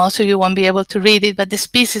very small, so you won't be able to read it, but the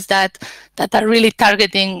species that are really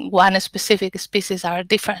targeting one specific species are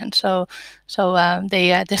different. So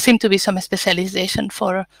there seem to be some specialization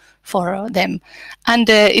for them. And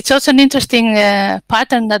it's also an interesting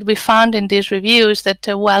pattern that we found in these reviews, that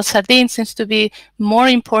while sardine seems to be more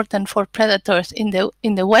important for predators in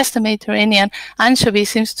the Western Mediterranean, anchovy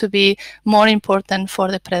seems to be more important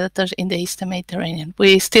for the predators in the Eastern Mediterranean.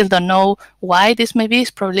 We still don't know why this may be.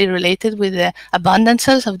 It's probably related with the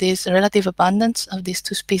abundances of this relative abundance of these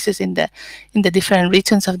two species in the different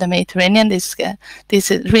regions of the Mediterranean. This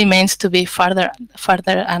remains to be further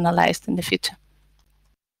analyzed in the future.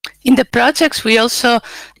 In the projects, we also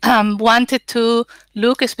wanted to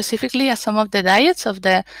look specifically at some of the diets of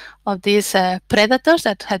these predators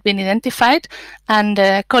that had been identified, and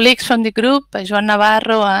colleagues from the group, Joan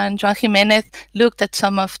Navarro and Joan Jimenez, looked at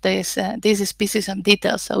some of these species in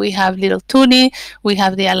detail. So we have little tuni, we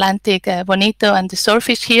have the Atlantic bonito, and the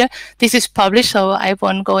swordfish here. This is published, so I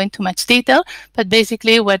won't go into much detail, but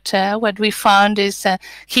basically what we found is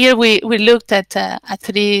here we looked at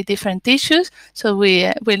 3 different tissues. So we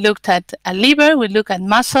looked at a liver, we look at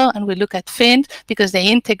muscle, and we look at fin, because they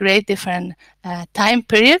integrate different time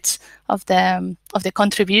periods of the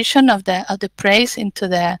contribution of the prey into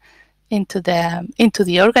the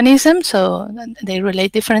organism. So they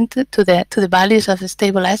relate different to the values of the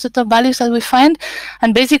stable isotope values that we find.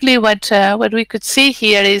 And basically what we could see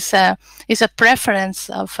here is a preference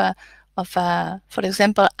of for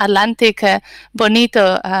example, Atlantic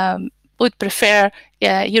bonito would prefer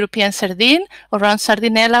European sardine around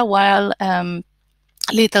Sardinella, while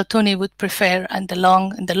little tuni would prefer, and the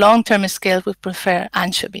long-term scale would prefer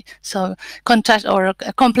anchovy. So contrast or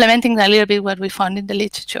complementing a little bit what we found in the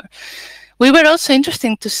literature. We were also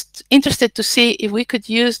interested to see if we could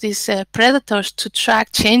use these predators to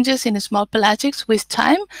track changes in small pelagics with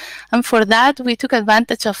time, and for that we took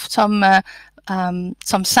advantage of some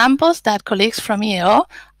samples that colleagues from EAO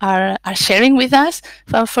are sharing with us.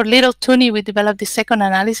 For little tuni, we developed the second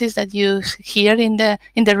analysis that you hear in the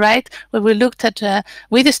right, where we looked at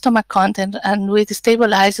with the stomach content and with the stable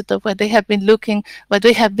isotope what they have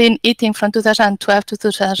been eating from 2012 to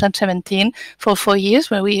 2017 for 4 years,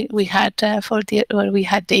 where we had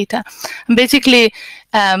data. And basically,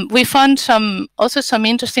 we found some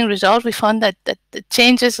interesting results. We found that the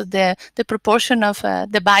changes of the proportion of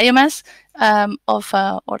the biomass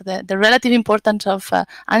or the relative importance of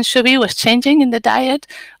anchovy was changing in the diet.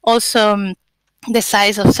 Also, the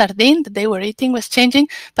size of sardine that they were eating was changing,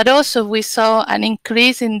 but also we saw an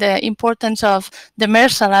increase in the importance of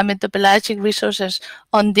demersal amid the pelagic resources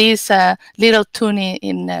on these little tuni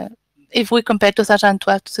if we compare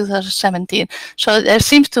 2012 to 2017. So there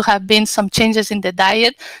seems to have been some changes in the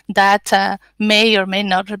diet that may or may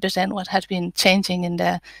not represent what has been changing in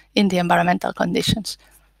the environmental conditions.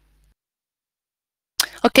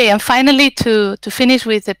 Okay, and finally, to finish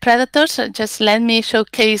with the predators, just let me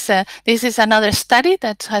showcase, this is another study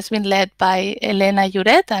that has been led by Elena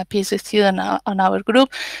Juret, a PhD student on our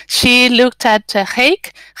group. She looked at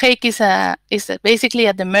hake. Hake is basically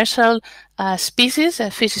a demersal species,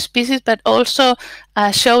 a fish species, but also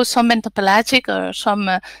shows some mentopelagic or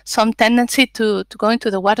some tendency to go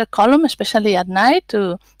into the water column, especially at night,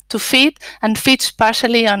 to feed, and feeds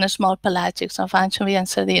partially on a small pelagics of anchovy and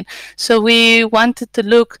sardine. So we wanted to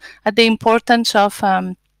look at the importance of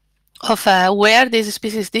where this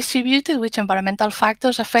species is distributed, which environmental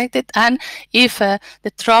factors affect it, and if the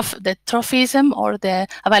trophism or the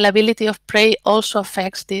availability of prey also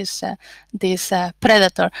affects this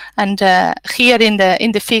predator. And here in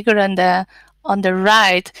the figure on the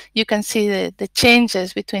right, you can see the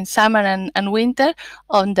changes between summer and winter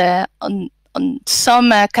on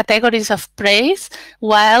some categories of prey,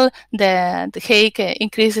 while the hake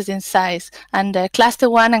increases in size. And cluster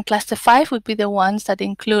 1 and cluster 5 would be the ones that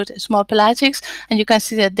include small pelagics, and you can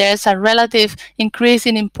see that there's a relative increase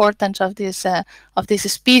in importance of this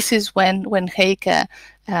species when hake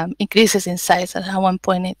increases in size. At one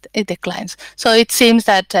point it declines. So it seems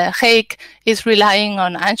that hake is relying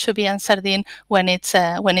on anchovy and sardine when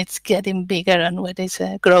it's getting bigger and when it's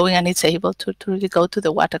growing and it's able to really go to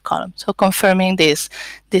the water column. So confirming these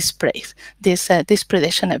predation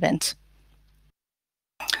events.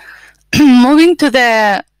 Moving to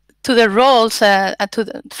the roles,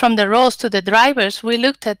 from the roles to the drivers, we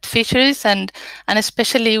looked at fisheries, and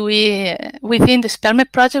especially within the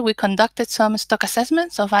Spellmet project, we conducted some stock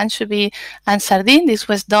assessments of anchovy and sardine. This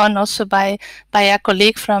was done also by a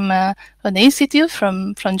colleague from the Institute,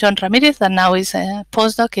 from John Ramirez, that now is a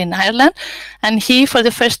postdoc in Ireland, and he, for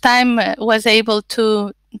the first time, was able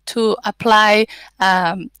to apply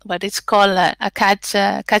what is called a catch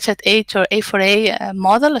at H or A4A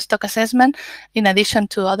model, a stock assessment, in addition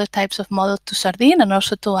to other types of models to sardine and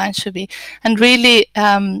also to anchovy, and really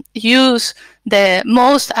use the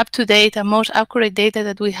most up-to-date and most accurate data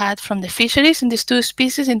that we had from the fisheries in these two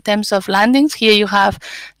species in terms of landings. Here you have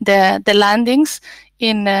the landings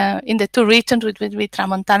in the two regions, which would be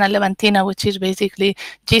Tramontana Levantina, which is basically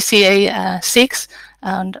GCA 6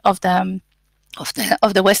 and of the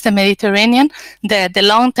Western Mediterranean, the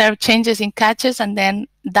long-term changes in catches, and then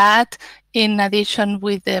that in addition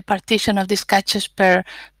with the partition of these catches per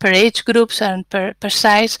age groups and per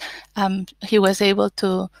size, he was able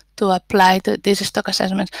to apply these stock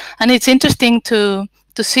assessments. And it's interesting to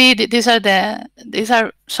see these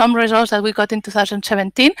are some results that we got in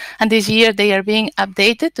 2017, and this year they are being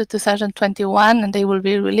updated to 2021, and they will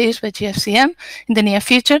be released by GFCM in the near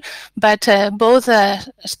future. But both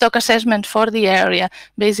stock assessment for the area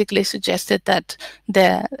basically suggested that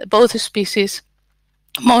both species,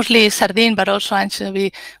 mostly sardine but also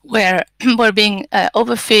anchovy, were being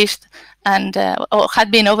overfished and or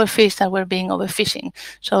had been overfished and were being overfishing.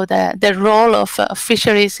 So the role of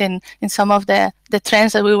fisheries in some of the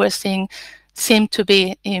trends that we were seeing seemed to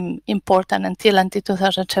be important until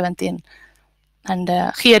 2017. And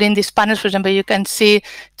here in these panels, for example, you can see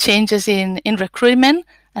changes in recruitment.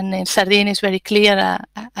 And in sardine is very clear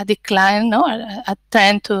a decline, a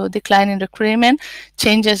trend to decline in recruitment,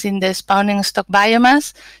 changes in the spawning stock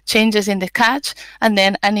biomass, changes in the catch, and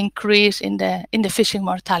then an increase in the fishing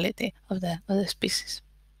mortality of the species.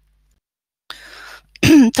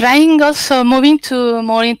 Trying also moving to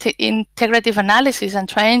more integrative analysis and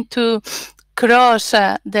trying to cross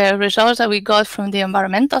the results that we got from the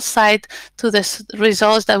environmental side to the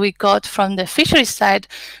results that we got from the fisheries side,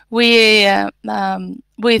 we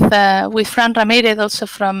with Fran Ramirez, also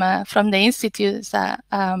from the Institute, a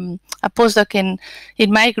postdoc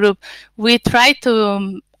in my group, we tried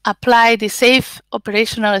to apply the safe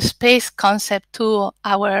operational space concept to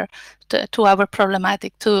our to our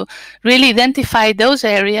problematic, to really identify those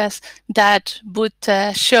areas that would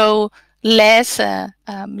show less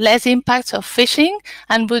impacts of fishing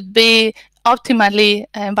and would be optimally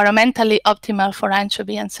environmentally optimal for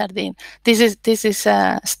anchovy and sardine. These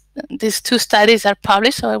two studies are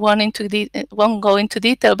published, so I won't go into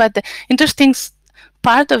detail. But the interesting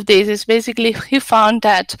part of this is basically he found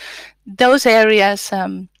that those areas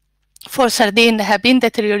for sardine have been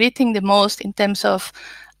deteriorating the most in terms of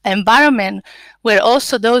environment were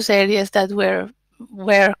also those areas that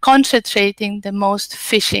were concentrating the most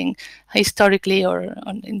fishing historically or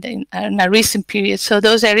in a recent period. So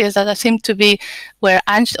those areas that seem to be where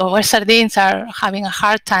sardines are having a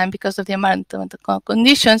hard time because of the environmental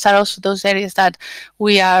conditions are also those areas that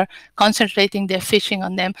we are concentrating the fishing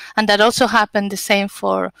on them. And that also happened the same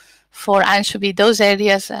for anchovy. Those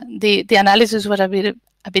areas, the analysis was a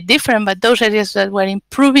bit different, but those areas that were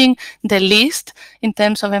improving the least in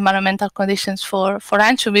terms of environmental conditions for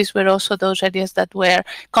anchovies were also those areas that were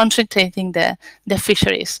concentrating the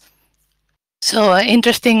fisheries. So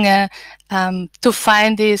interesting to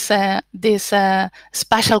find this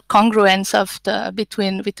spatial congruence of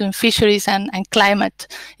between fisheries and climate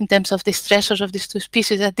in terms of the stressors of these two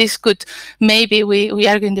species. That this could maybe we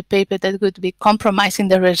argue in the paper that could be compromising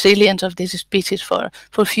the resilience of these species for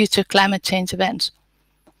future climate change events.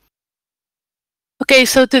 Okay,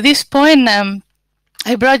 so to this point,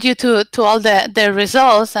 I brought you to all the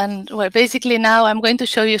results, and where basically now I'm going to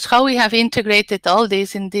show you how we have integrated all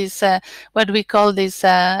this in this what we call this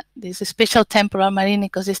spatial temporal marine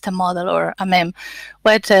ecosystem model, or AMEM.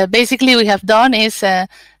 What basically we have done is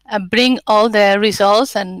bring all the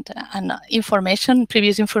results and information,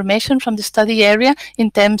 previous information from the study area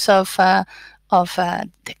in terms of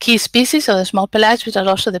the key species, so the small pelagic, which are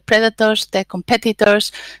also the predators, the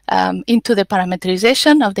competitors, into the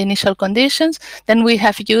parameterization of the initial conditions. Then we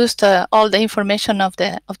have used all the information of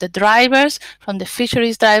the drivers, from the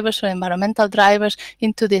fisheries drivers or environmental drivers,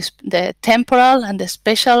 into the temporal and the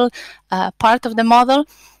spatial part of the model,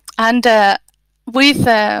 and with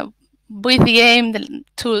the aim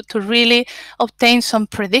to really obtain some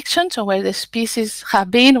predictions of where the species have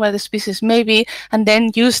been, where the species may be, and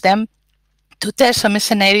then use them to test some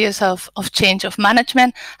scenarios of change of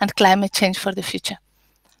management and climate change for the future.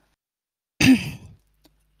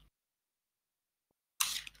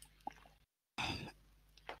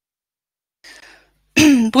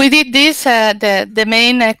 We did this, the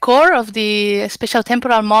main core of the spatial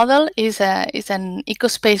temporal model is an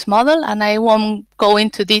ecospace model, and I won't go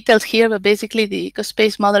into details here, but basically the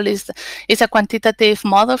ecospace model is a quantitative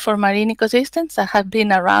model for marine ecosystems that have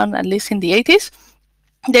been around at least in the 80s.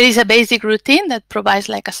 There is a basic routine that provides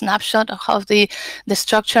like a snapshot of how the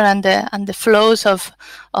structure and the flows of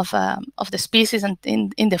the species and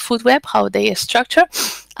in the food web, how they structure,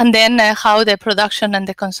 and then how the production and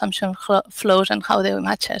the consumption flows and how they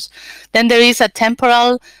matches. Then there is a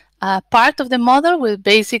temporal part of the model which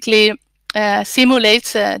basically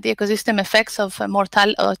simulates the ecosystem effects of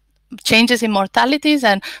changes in mortalities,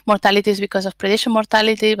 and mortalities because of predation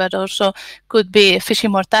mortality, but also could be fishing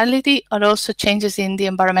mortality, or also changes in the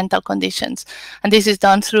environmental conditions. And this is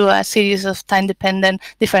done through a series of time-dependent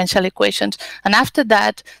differential equations. And after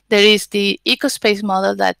that, there is the ecospace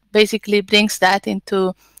model that basically brings that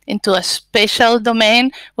into a spatial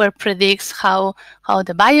domain where it predicts how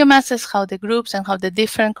the biomasses, how the groups, and how the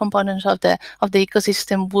different components of the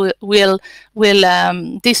ecosystem will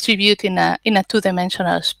distribute in a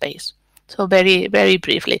two-dimensional space. So very, very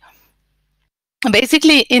briefly.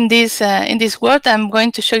 Basically, in this work I'm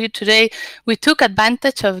going to show you today, we took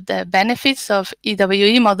advantage of the benefits of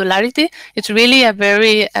EWE modularity. It's really a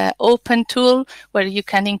very open tool where you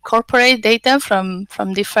can incorporate data from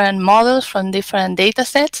different models, from different data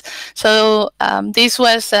sets. So this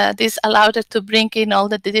allowed us to bring in all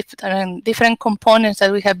the different components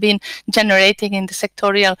that we have been generating in the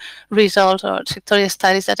sectorial results or sectorial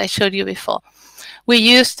studies that I showed you before. We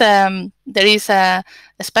used, there is a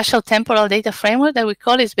spatial temporal data framework that we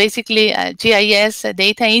call is basically a GIS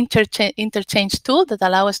data interchange tool that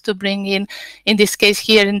allows us to bring in this case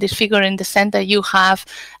here in this figure in the center, you have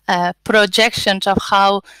projections of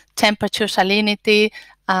how temperature, salinity,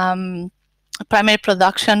 primary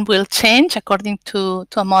production will change according to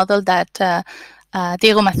a model that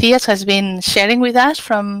Diego Macias has been sharing with us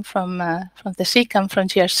from the SIC and from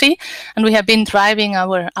GRC, and we have been driving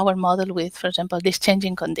our model with, for example, these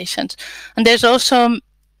changing conditions. And there's also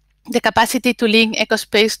the capacity to link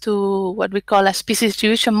ecospace to what we call a species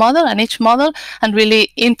distribution model, and each model, and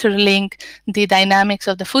really interlink the dynamics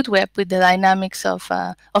of the food web with the dynamics of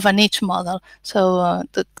a niche model. So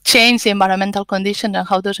to change the environmental conditions and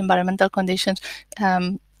how those environmental conditions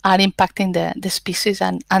are impacting the species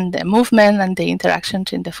and the movement and the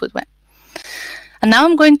interactions in the food web. And now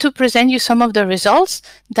I'm going to present you some of the results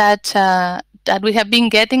that that we have been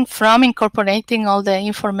getting from incorporating all the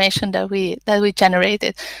information that we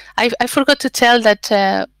generated. I forgot to tell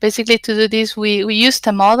that basically to do this we used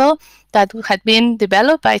a model that had been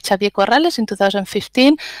developed by Xavier Corrales in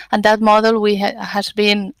 2015, and that model we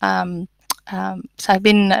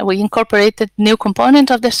incorporated new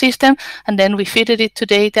component of the system, and then we fitted it to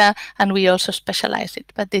data, and we also specialized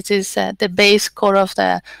it. But this is the base core of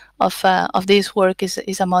this work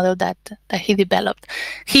is a model that he developed.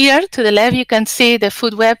 Here to the left, you can see the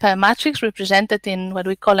food web matrix represented in what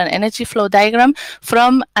we call an energy flow diagram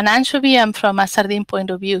from an anchovy and from a sardine point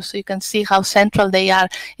of view. So you can see how central they are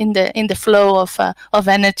in the flow of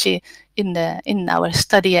energy in our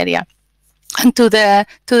study area. And to the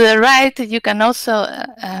right, you can also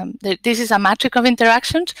this is a matrix of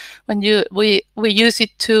interactions. When we use it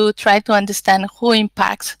to try to understand who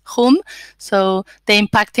impacts whom. So the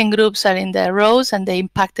impacting groups are in the rows, and the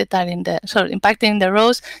impacted are in the impacting the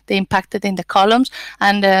rows. The impacted in the columns.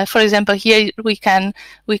 And for example, here we can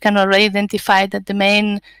already identify that the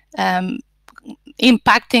main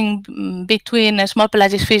impacting between a small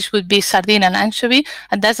pelagic fish would be sardine and anchovy,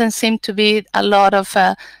 and doesn't seem to be a lot of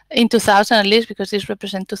in 2000 at least, because this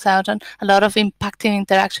represents 2000, a lot of impacting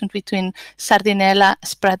interactions between Sardinella,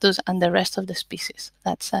 spiratus, and the rest of the species.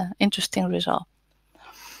 That's an interesting result.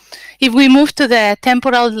 If we move to the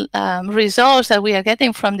temporal results that we are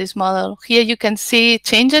getting from this model, here you can see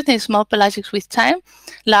changes in small pelagics with time,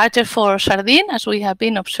 larger for sardine, as we have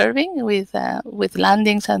been observing with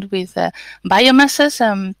landings and with biomasses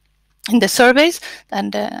in the surveys,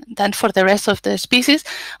 and than for the rest of the species.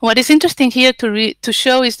 What is interesting here to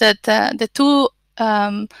show is that the two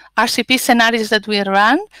RCP scenarios that we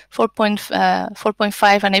ran,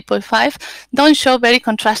 4.5 and 8.5, don't show very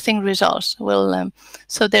contrasting results. Well,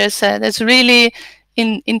 so there's really,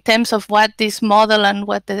 in terms of what this model and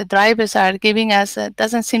what the drivers are giving us,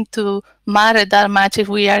 doesn't seem to matter that much if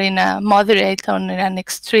we are in a moderate or in an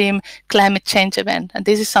extreme climate change event. And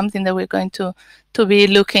this is something that we're going to be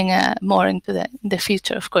looking more into the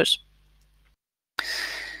future, of course.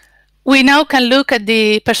 We now can look at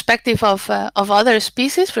the perspective of other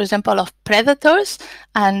species, for example, of predators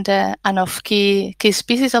and of key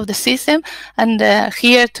species of the system. And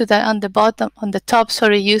here on the top,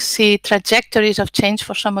 you see trajectories of change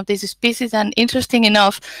for some of these species. And interesting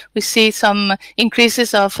enough, we see some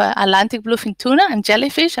increases of Atlantic bluefin tuna and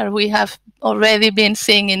jellyfish, as we have already been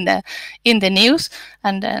seeing in the news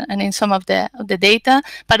and in some of the data,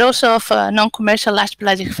 but also of non-commercial large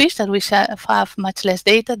pelagic fish that we have much less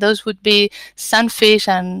data. Those would be sunfish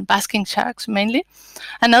and basking sharks mainly.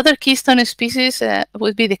 Another keystone species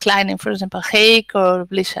would be declining, for example, hake or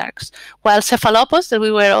bleach sharks, while cephalopods that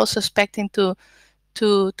we were also expecting to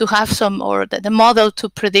have some, or the model to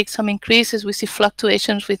predict some increases, we see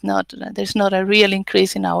fluctuations with there's not a real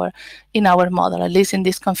increase in our model, at least in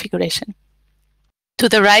this configuration. To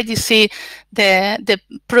the right, you see the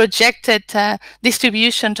projected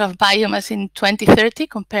distributions of biomass in 2030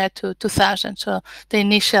 compared to 2000, so the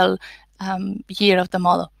initial year of the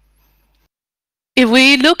model. If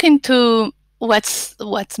we look into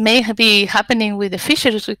what may be happening with the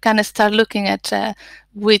fisheries, we kind of start looking at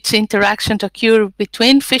which interactions occur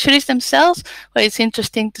between fisheries themselves, where it's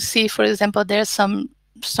interesting to see, for example, there's some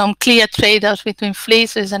clear trade-offs between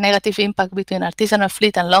fleets. There's a negative impact between artisanal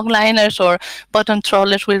fleet and longliners or bottom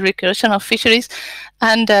trawlers with recursion of fisheries.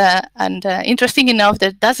 And interesting enough,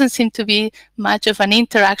 there doesn't seem to be much of an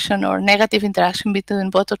interaction or negative interaction between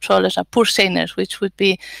bottom trawlers and poor seiners, which would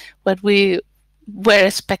be what we were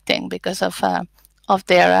expecting because of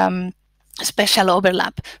their special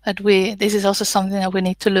overlap. But this is also something that we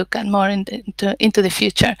need to look at more into the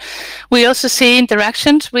future. We also see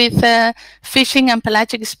interactions with fishing and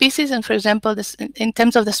pelagic species, and for example, in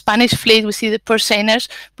terms of the Spanish fleet, we see the poor seiners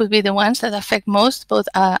would be the ones that affect most, both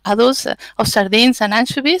adults of sardines and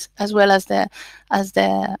anchovies, as well as the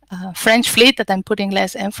French fleet that I'm putting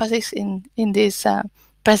less emphasis in this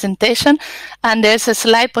presentation. And there's a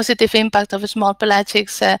slight positive impact of small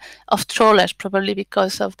pelagics of trawlers, probably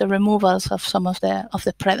because of the removals of some of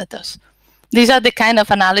the predators. These are the kind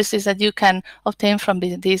of analysis that you can obtain from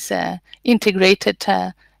this integrated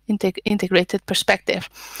perspective.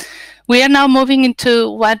 We are now moving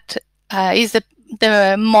into what is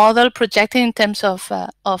the model projected in terms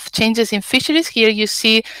of changes in fisheries. Here you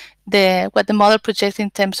see what the model projects in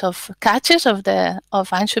terms of catches of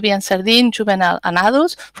anchovy and sardine, juvenile and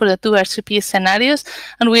adults for the two RCP scenarios,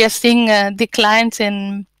 and we are seeing declines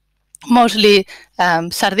in mostly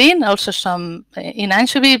sardine, also some in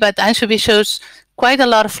anchovy, but anchovy shows quite a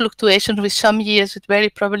lot of fluctuations, with some years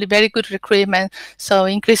with probably very good recruitment, so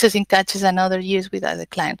increases in catches, and other years with a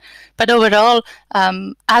decline. But overall,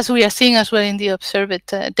 as we are seeing as well in the observed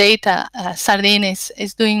data, sardine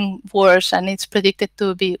is doing worse, and it's predicted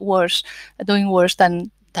to be doing worse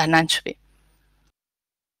than anchovy.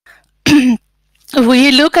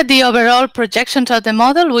 We look at the overall projections of the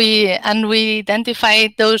model, we identify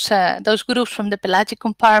those groups from the pelagic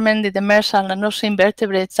compartment, the demersal, and also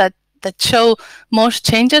invertebrates that show most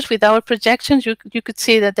changes with our projections. You could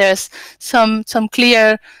see that there's some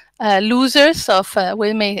clear losers of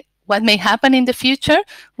what may happen in the future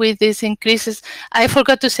with these increases. I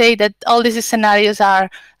forgot to say that all these scenarios are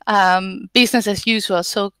business as usual.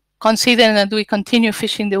 So considering that we continue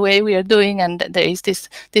fishing the way we are doing, and there is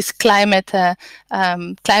this climate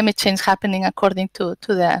change happening according to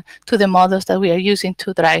the models that we are using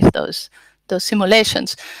to drive those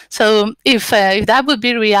simulations. So if that would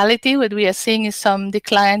be reality, what we are seeing is some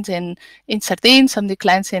declines in sardines, some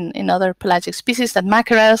declines in other pelagic species, like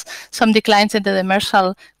mackerels, some declines in the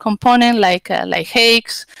demersal component, like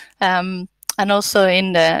hakes, and also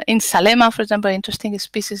in Salema, for example, interesting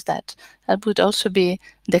species that would also be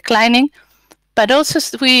declining. But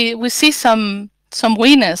also we see some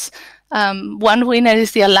winners. One winner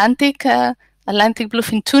is the Atlantic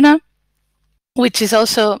bluefin tuna, which is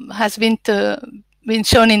also has been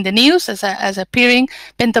shown in the news as appearing.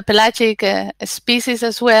 Pentopelagic species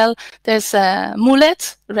as well. There's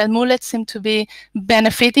mullets. Red mullets seem to be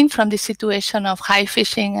benefiting from the situation of high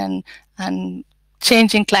fishing and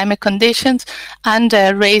changing climate conditions, and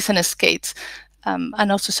rays and skates,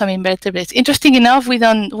 and also some invertebrates. Interesting enough, we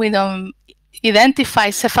don't identify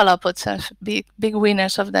cephalopods as big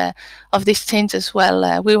winners of this change as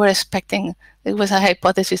well. We were expecting, it was a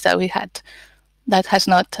hypothesis that we had that has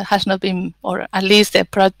not been, or at least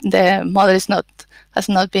the model has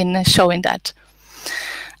not been showing that.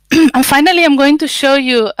 And finally, I'm going to show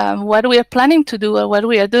you what we are planning to do, or what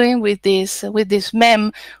we are doing with this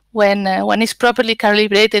MEM when it's properly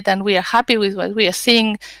calibrated and we are happy with what we are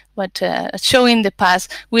seeing, what showing the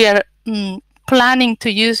past. We are planning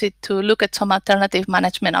to use it to look at some alternative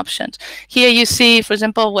management options. Here you see, for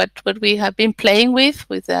example, what we have been playing with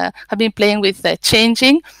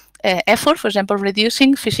changing effort, for example,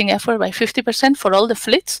 reducing fishing effort by 50% for all the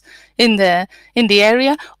fleets in the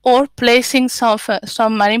area, or placing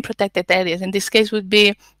some marine protected areas. In this case, would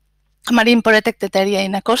be a marine protected area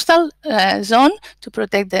in a coastal zone to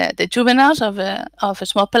protect the juveniles of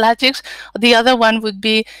small pelagics. The other one would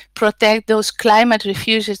be protect those climate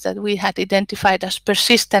refuges that we had identified as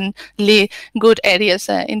persistently good areas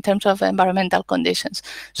in terms of environmental conditions.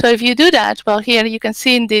 So if you do that, well, here you can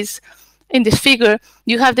see in this figure,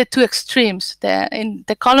 you have the two extremes. In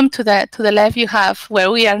the column to the left, you have where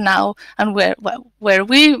we are now and where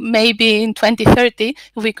we may be in 2030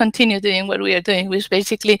 if we continue doing what we are doing, which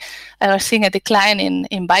basically are seeing a decline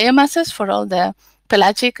in biomasses for all the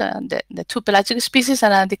pelagic, the two pelagic species,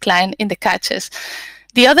 and a decline in the catches.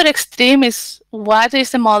 The other extreme is, what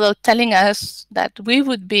is the model telling us that we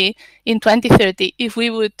would be in 2030 if we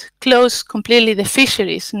would close completely the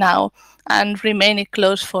fisheries now and remain it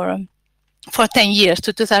closed for 10 years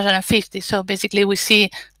to 2050. So basically we see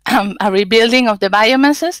a rebuilding of the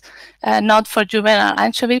biomasses, not for juvenile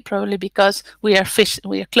anchovy, probably because we are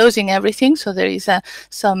closing everything. So there is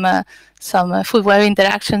some food web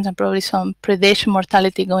interactions and probably some predation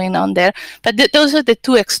mortality going on there. But those are the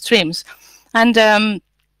two extremes. And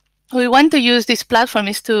we want to use this platform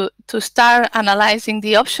is to start analyzing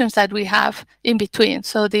the options that we have in between.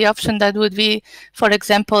 So the option that would be, for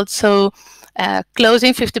example,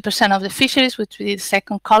 closing 50% of the fisheries, which would be the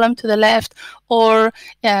second column to the left, or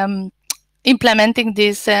implementing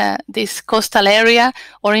this coastal area,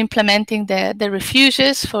 or implementing the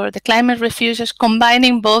refuges for the climate refuges,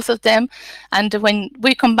 combining both of them. And when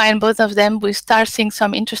we combine both of them, we start seeing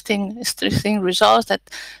some interesting results that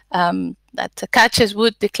the catches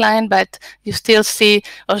would decline, but you still see,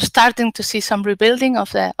 or starting to see, some rebuilding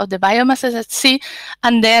of the biomasses at sea.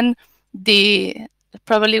 And then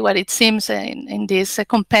probably what it seems in this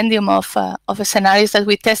compendium of scenarios that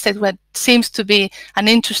we tested, what seems to be an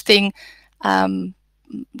interesting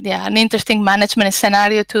management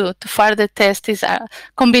scenario to further test is a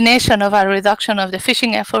combination of a reduction of the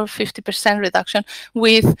fishing effort, 50% reduction,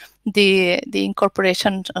 with the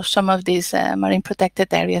incorporation of some of these marine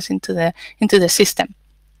protected areas into the system.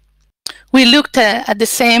 We looked at the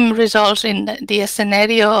same results in the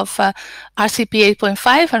scenario of RCP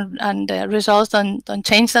 8.5, and the results don't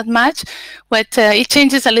change that much. What it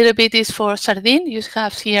changes a little bit is for sardine. You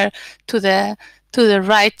have here to to the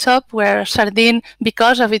right top, where sardine,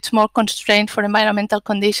 because of its more constraint for environmental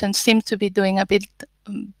conditions, seems to be doing a bit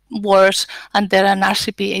worse under an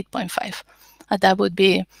RCP 8.5. That would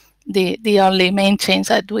be the only main change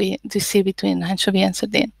that we see between anchovy and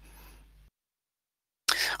sardine.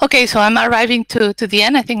 Okay, so I'm arriving to the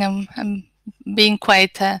end. I think I'm being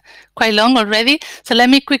quite long already. So let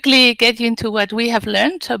me quickly get you into what we have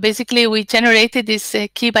learned. So basically, we generated this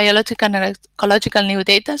key biological and ecological new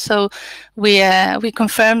data. So we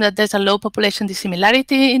confirmed that there's a low population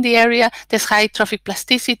dissimilarity in the area. There's high trophic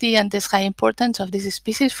plasticity, and there's high importance of this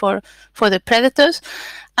species for the predators.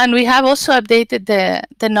 And we have also updated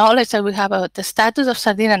the knowledge that we have about the status of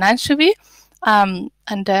sardine and anchovy.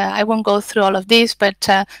 And I won't go through all of this, but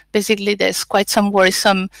basically there's quite some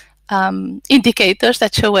worrisome indicators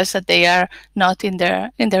that show us that they are not in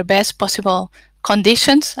their best possible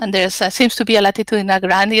conditions, and there seems to be a latitudinal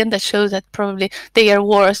gradient that shows that probably they are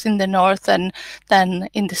worse in the north than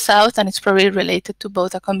in the south, and it's probably related to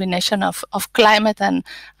both a combination of climate and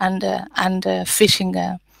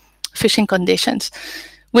fishing conditions.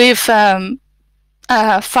 We've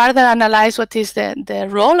further analyze what is the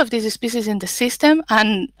role of these species in the system,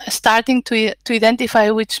 and starting to identify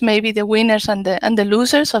which may be the winners and the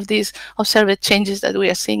losers of these observed changes that we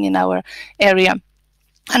are seeing in our area.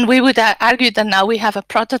 And we would argue that now we have a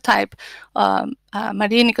prototype,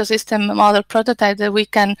 marine ecosystem model prototype that we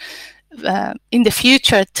can in the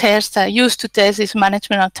future use to test these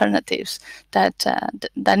management alternatives that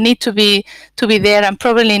need to be there, and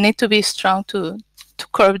probably need to be strong to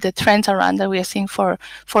curb the trends around that we are seeing for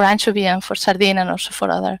anchovy and for sardine, and also for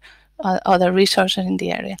other resources in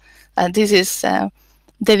the area. This is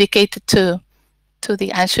dedicated to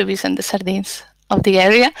the anchovies and the sardines of the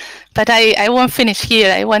area. But I won't finish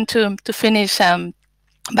here. I want to finish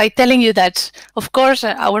by telling you that, of course,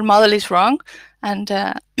 our model is wrong, and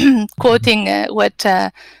quoting what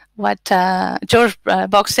George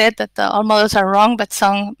Box said, that all models are wrong, but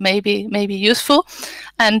some may be useful.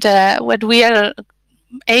 And what we are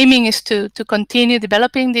aiming is to continue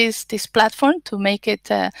developing this platform to make it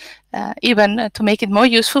to make it more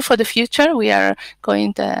useful for the future. We are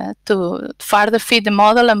going to further feed the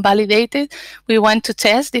model and validate it. We want to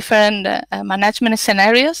test different management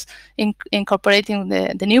scenarios, incorporating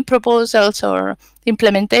the new proposals or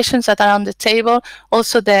implementations that are on the table.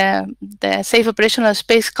 Also the safe operational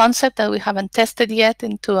space concept that we haven't tested yet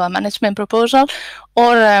into a management proposal,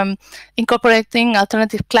 or incorporating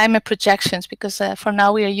alternative climate projections, because for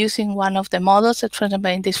now we are using one of the models that, for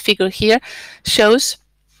example, in this figure here shows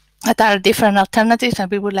that are different alternatives,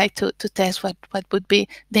 and we would like to test what would be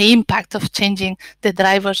the impact of changing the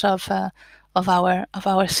drivers of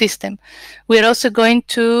our system. We're also going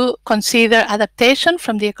to consider adaptation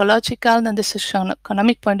from the ecological and the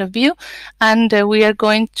socio-economic point of view, and we are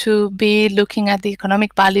going to be looking at the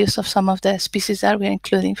economic values of some of the species that we're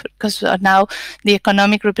including, because now the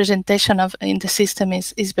economic representation in the system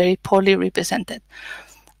is very poorly represented.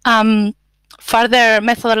 Further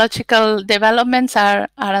methodological developments are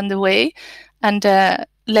on the way, and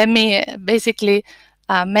let me basically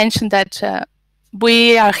mention that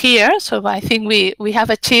we are here. So I think we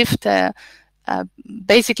have achieved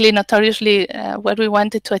basically notoriously what we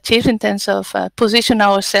wanted to achieve in terms of position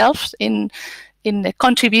ourselves in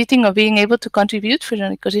contributing, or being able to contribute for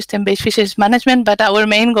an ecosystem-based fisheries management. But our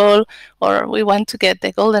main goal, or we want to get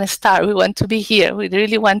the golden star, we want to be here. We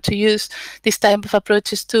really want to use this type of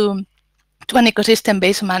approaches to an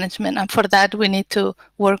ecosystem-based management, and for that we need to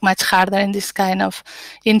work much harder in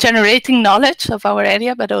generating knowledge of our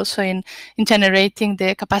area, but also in generating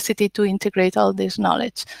the capacity to integrate all this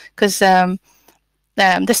knowledge. Because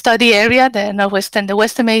the study area, the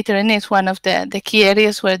Western Mediterranean, is one of the key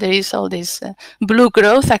areas where there is all these blue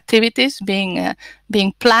growth activities being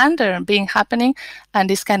planned or happening, and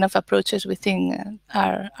these kind of approaches we think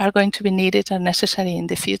are going to be needed and necessary in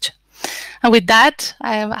the future. And with that,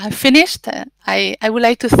 I've finished. I would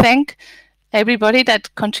like to thank everybody that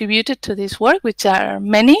contributed to this work, which are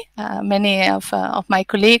many of my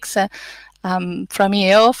colleagues from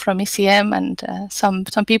EAO, from ECM, and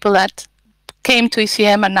some people that came to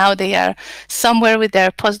ECM and now they are somewhere with their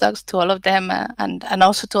postdocs. To all of them, and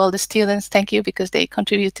also to all the students, thank you, because they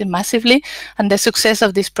contributed massively, and the success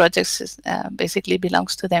of these projects basically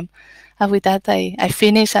belongs to them. And with that, I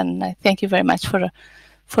finish, and I thank you very much for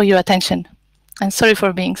your attention, and sorry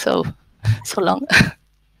for being so long.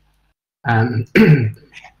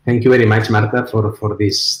 Thank you very much, Marta, for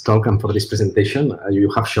this talk and for this presentation. You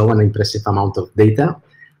have shown an impressive amount of data,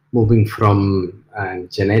 moving from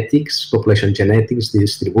genetics, population genetics,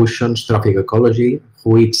 distributions, trophic ecology,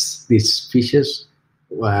 who eats these fishes,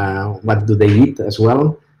 what do they eat as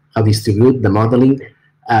well, how distribute, the modeling.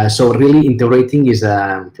 So really integrating is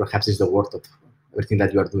perhaps is the word of everything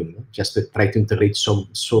that you are doing. No? Just to try to integrate so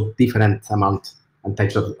different amount and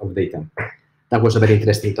types of data. That was a very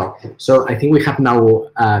interesting talk. So I think we have now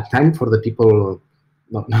time for the people,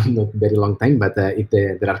 not very long time, but if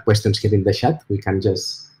there are questions here in the chat, we can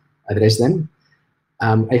just address them.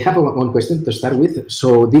 I have one question to start with.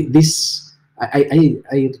 So I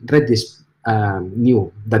read this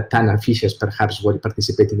knew that tuna fishes perhaps were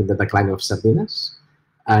participating in the decline of sardinas,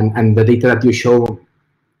 and the data that you show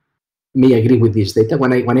may agree with this data.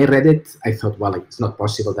 When I read it, I thought, well, it's not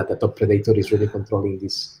possible that the top predator is really controlling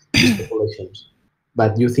these populations.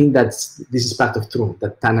 But you think that this is part of true,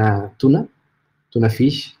 that tuna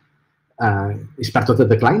fish is part of the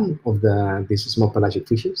decline of these small pelagic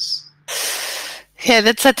fishes? Yeah,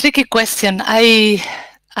 that's a tricky question. I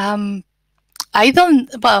don't.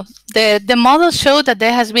 Well, the models show that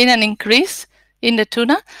there has been an increase in the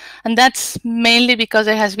tuna, and that's mainly because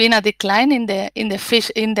there has been a decline in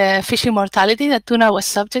the fishing mortality that tuna was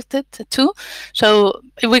subjected to. So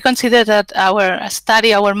if we consider that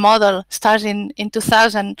our model starts in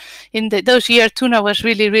 2000, in those years tuna was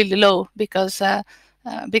really low because of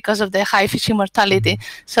the high fishing mortality.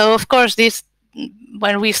 So of course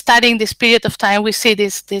when we're studying this period of time, we see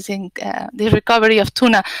this recovery of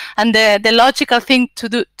tuna, and the logical thing to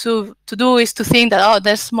do is to think that, oh,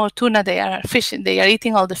 there's more tuna, they are fishing, they are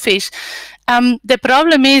eating all the fish. The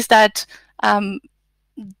problem is that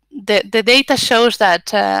the data shows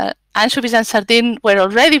that anchovies and sardine were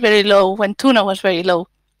already very low when tuna was very low.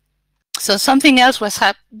 So something else was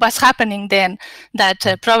happening then, that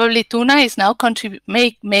probably tuna is now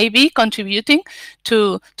maybe contributing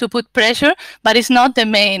to put pressure, but it's not the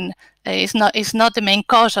main. It's not the main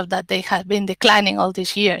cause of that. They have been declining all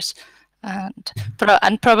these years,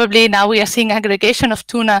 and probably now we are seeing aggregation of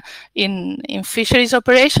tuna in fisheries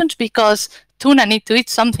operations because tuna need to eat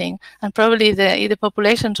something, and probably the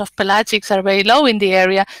populations of pelagics are very low in the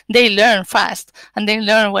area. They learn fast, and they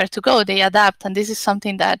learn where to go. They adapt, and this is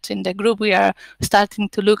something that in the group we are starting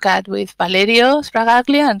to look at with Valerio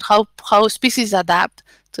Spragaglia, and how species adapt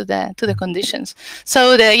to the conditions.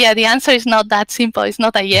 So the answer is not that simple. It's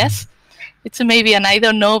not a yes. It's maybe an I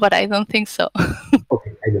don't know, but I don't think so.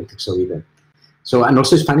 Okay, I don't think so either. So, and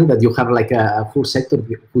also it's funny that you have like a full sector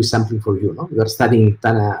who is sampling for you, no? You are studying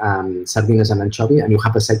sardinas and anchovy, and you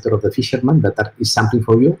have a sector of the fishermen that is sampling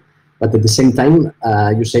for you. But at the same time,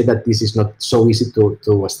 you say that this is not so easy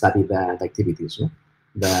to study the activities, no?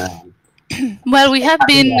 Well, we have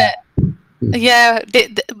been... Yeah,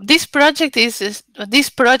 these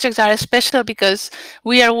projects are special because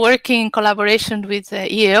we are working in collaboration with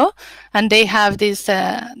EAO, and they have these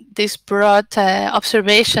broad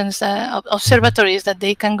observatories that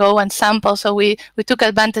they can go and sample. So we took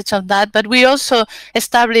advantage of that, but we also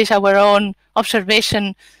established our own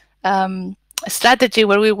observation strategy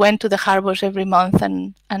where we went to the harbors every month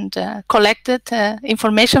and collected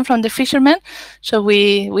information from the fishermen. So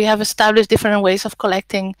we have established different ways of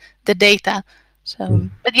collecting the data. So,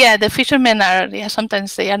 but yeah, the fishermen are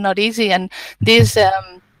sometimes they are not easy, and these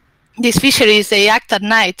fisheries, they act at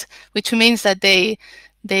night, which means that they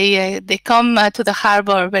come to the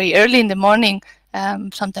harbor very early in the morning,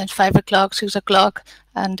 sometimes 5 o'clock, 6 o'clock,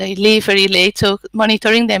 and they leave very late. So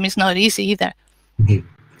monitoring them is not easy either.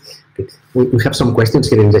 We have some questions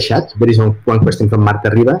here in the chat. There is one question from Marta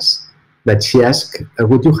Rivas that she asked,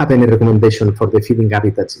 would you have any recommendation for the feeding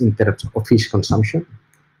habitats in terms of fish consumption?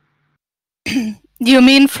 You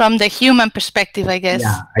mean from the human perspective, I guess?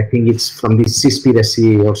 Yeah, I think it's from this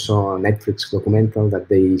Seaspiracy, also Netflix documental, that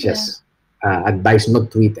they just advise not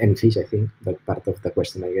to eat any fish, I think. That's part of the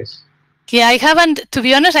question, I guess. Yeah, I haven't, to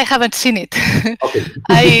be honest, I haven't seen it.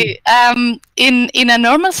 Okay. In a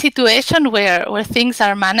normal situation where things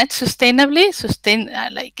are managed sustainably,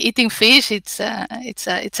 like eating fish, it's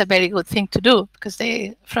a very good thing to do, because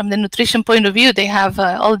from the nutrition point of view, they have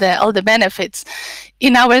all the benefits.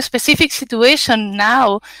 In our specific situation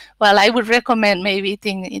now, well, I would recommend maybe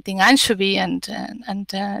eating anchovy and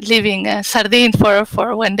leaving sardine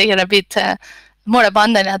for when they are a bit more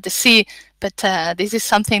abundant at the sea. But this is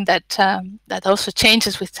something that also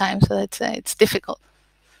changes with time, so it's difficult.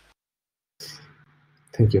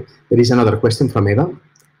 Thank you. There is another question from Eva,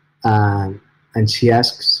 and she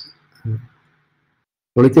asks,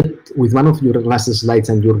 related with one of your last slides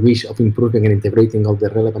and your wish of improving and integrating all the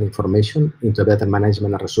relevant information into better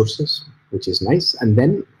management of resources, which is nice. And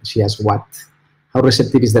then she asks, how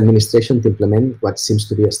receptive is the administration to implement what seems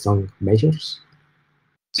to be a strong measures?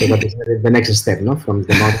 So what is the next step, no, from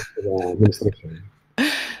the model to the administration?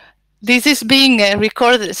 This is being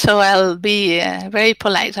recorded, so I'll be very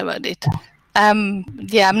polite about it.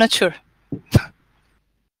 Yeah, I'm not sure.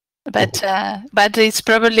 But it's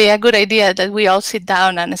probably a good idea that we all sit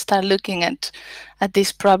down and start looking at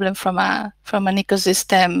this problem from an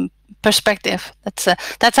ecosystem perspective.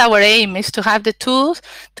 That's our aim, is to have the tools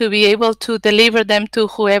to be able to deliver them to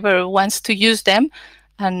whoever wants to use them,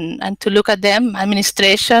 and to look at them,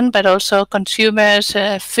 administration, but also consumers,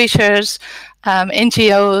 fishers,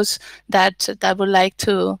 NGOs that would like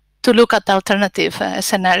to look at alternative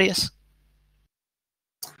scenarios.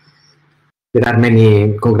 There are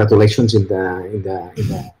many congratulations in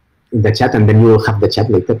the chat, and then you will have the chat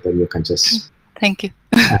later. Then you can just. Thank you.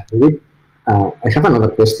 I have another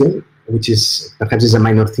question, which is perhaps a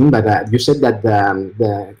minor thing, but you said that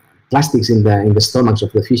the plastics in the stomachs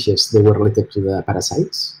of the fishes, they were related to the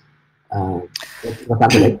parasites.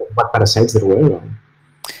 What parasites there were?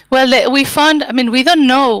 Well, we found, we don't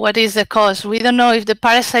know what is the cause. We don't know if the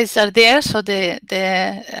parasites are there, so the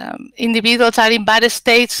individuals are in bad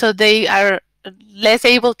states, so they are less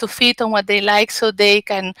able to feed on what they like, so they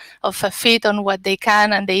can feed on what they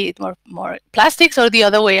can, and they eat more plastics, or the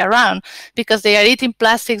other way around, because they are eating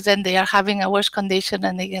plastics and they are having a worse condition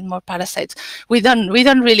and they get more parasites. We don't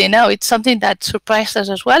really know. It's something that surprised us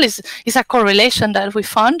as well. It's a correlation that we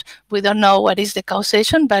found. We don't know what is the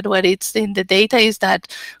causation, but what it's in the data is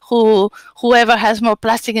that whoever has more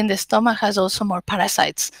plastic in the stomach has also more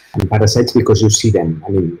parasites. And parasites because you see them.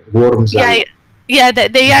 Worms. Yeah. Yeah,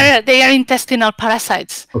 they are intestinal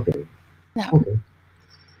parasites. Okay. Yeah.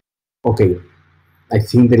 Okay. I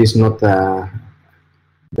think there is not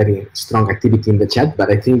very strong activity in the chat,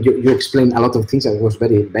 but I think you explained a lot of things. It was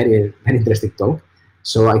very, very, very interesting talk.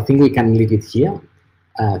 So I think we can leave it here.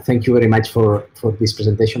 Thank you very much for this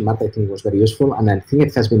presentation, Marta. I think it was very useful, and I think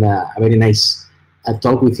it has been a very nice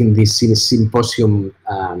talk within this symposium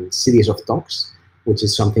series of talks, which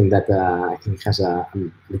is something that I think has a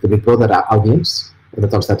little bit broader audience for the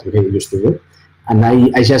talks that we used to do. And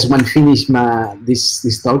I just want to finish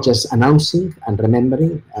this talk just announcing and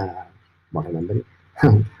remembering,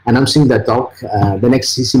 announcing the talk, the next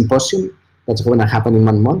symposium that's going to happen in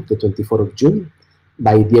 1 month, the 24th of June,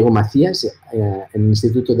 by Diego Macías,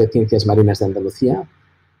 Instituto de Ciencias Marinas de Andalucía.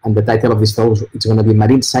 And the title of this talk is going to be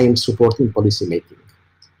Marine Science Supporting Policy Making,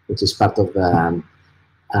 which is part of the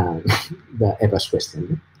Eva's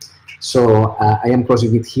question. So I am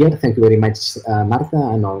closing it here. Thank you very much, Marta,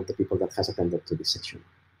 and all the people that has attended to this session.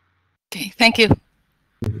 Okay, thank you.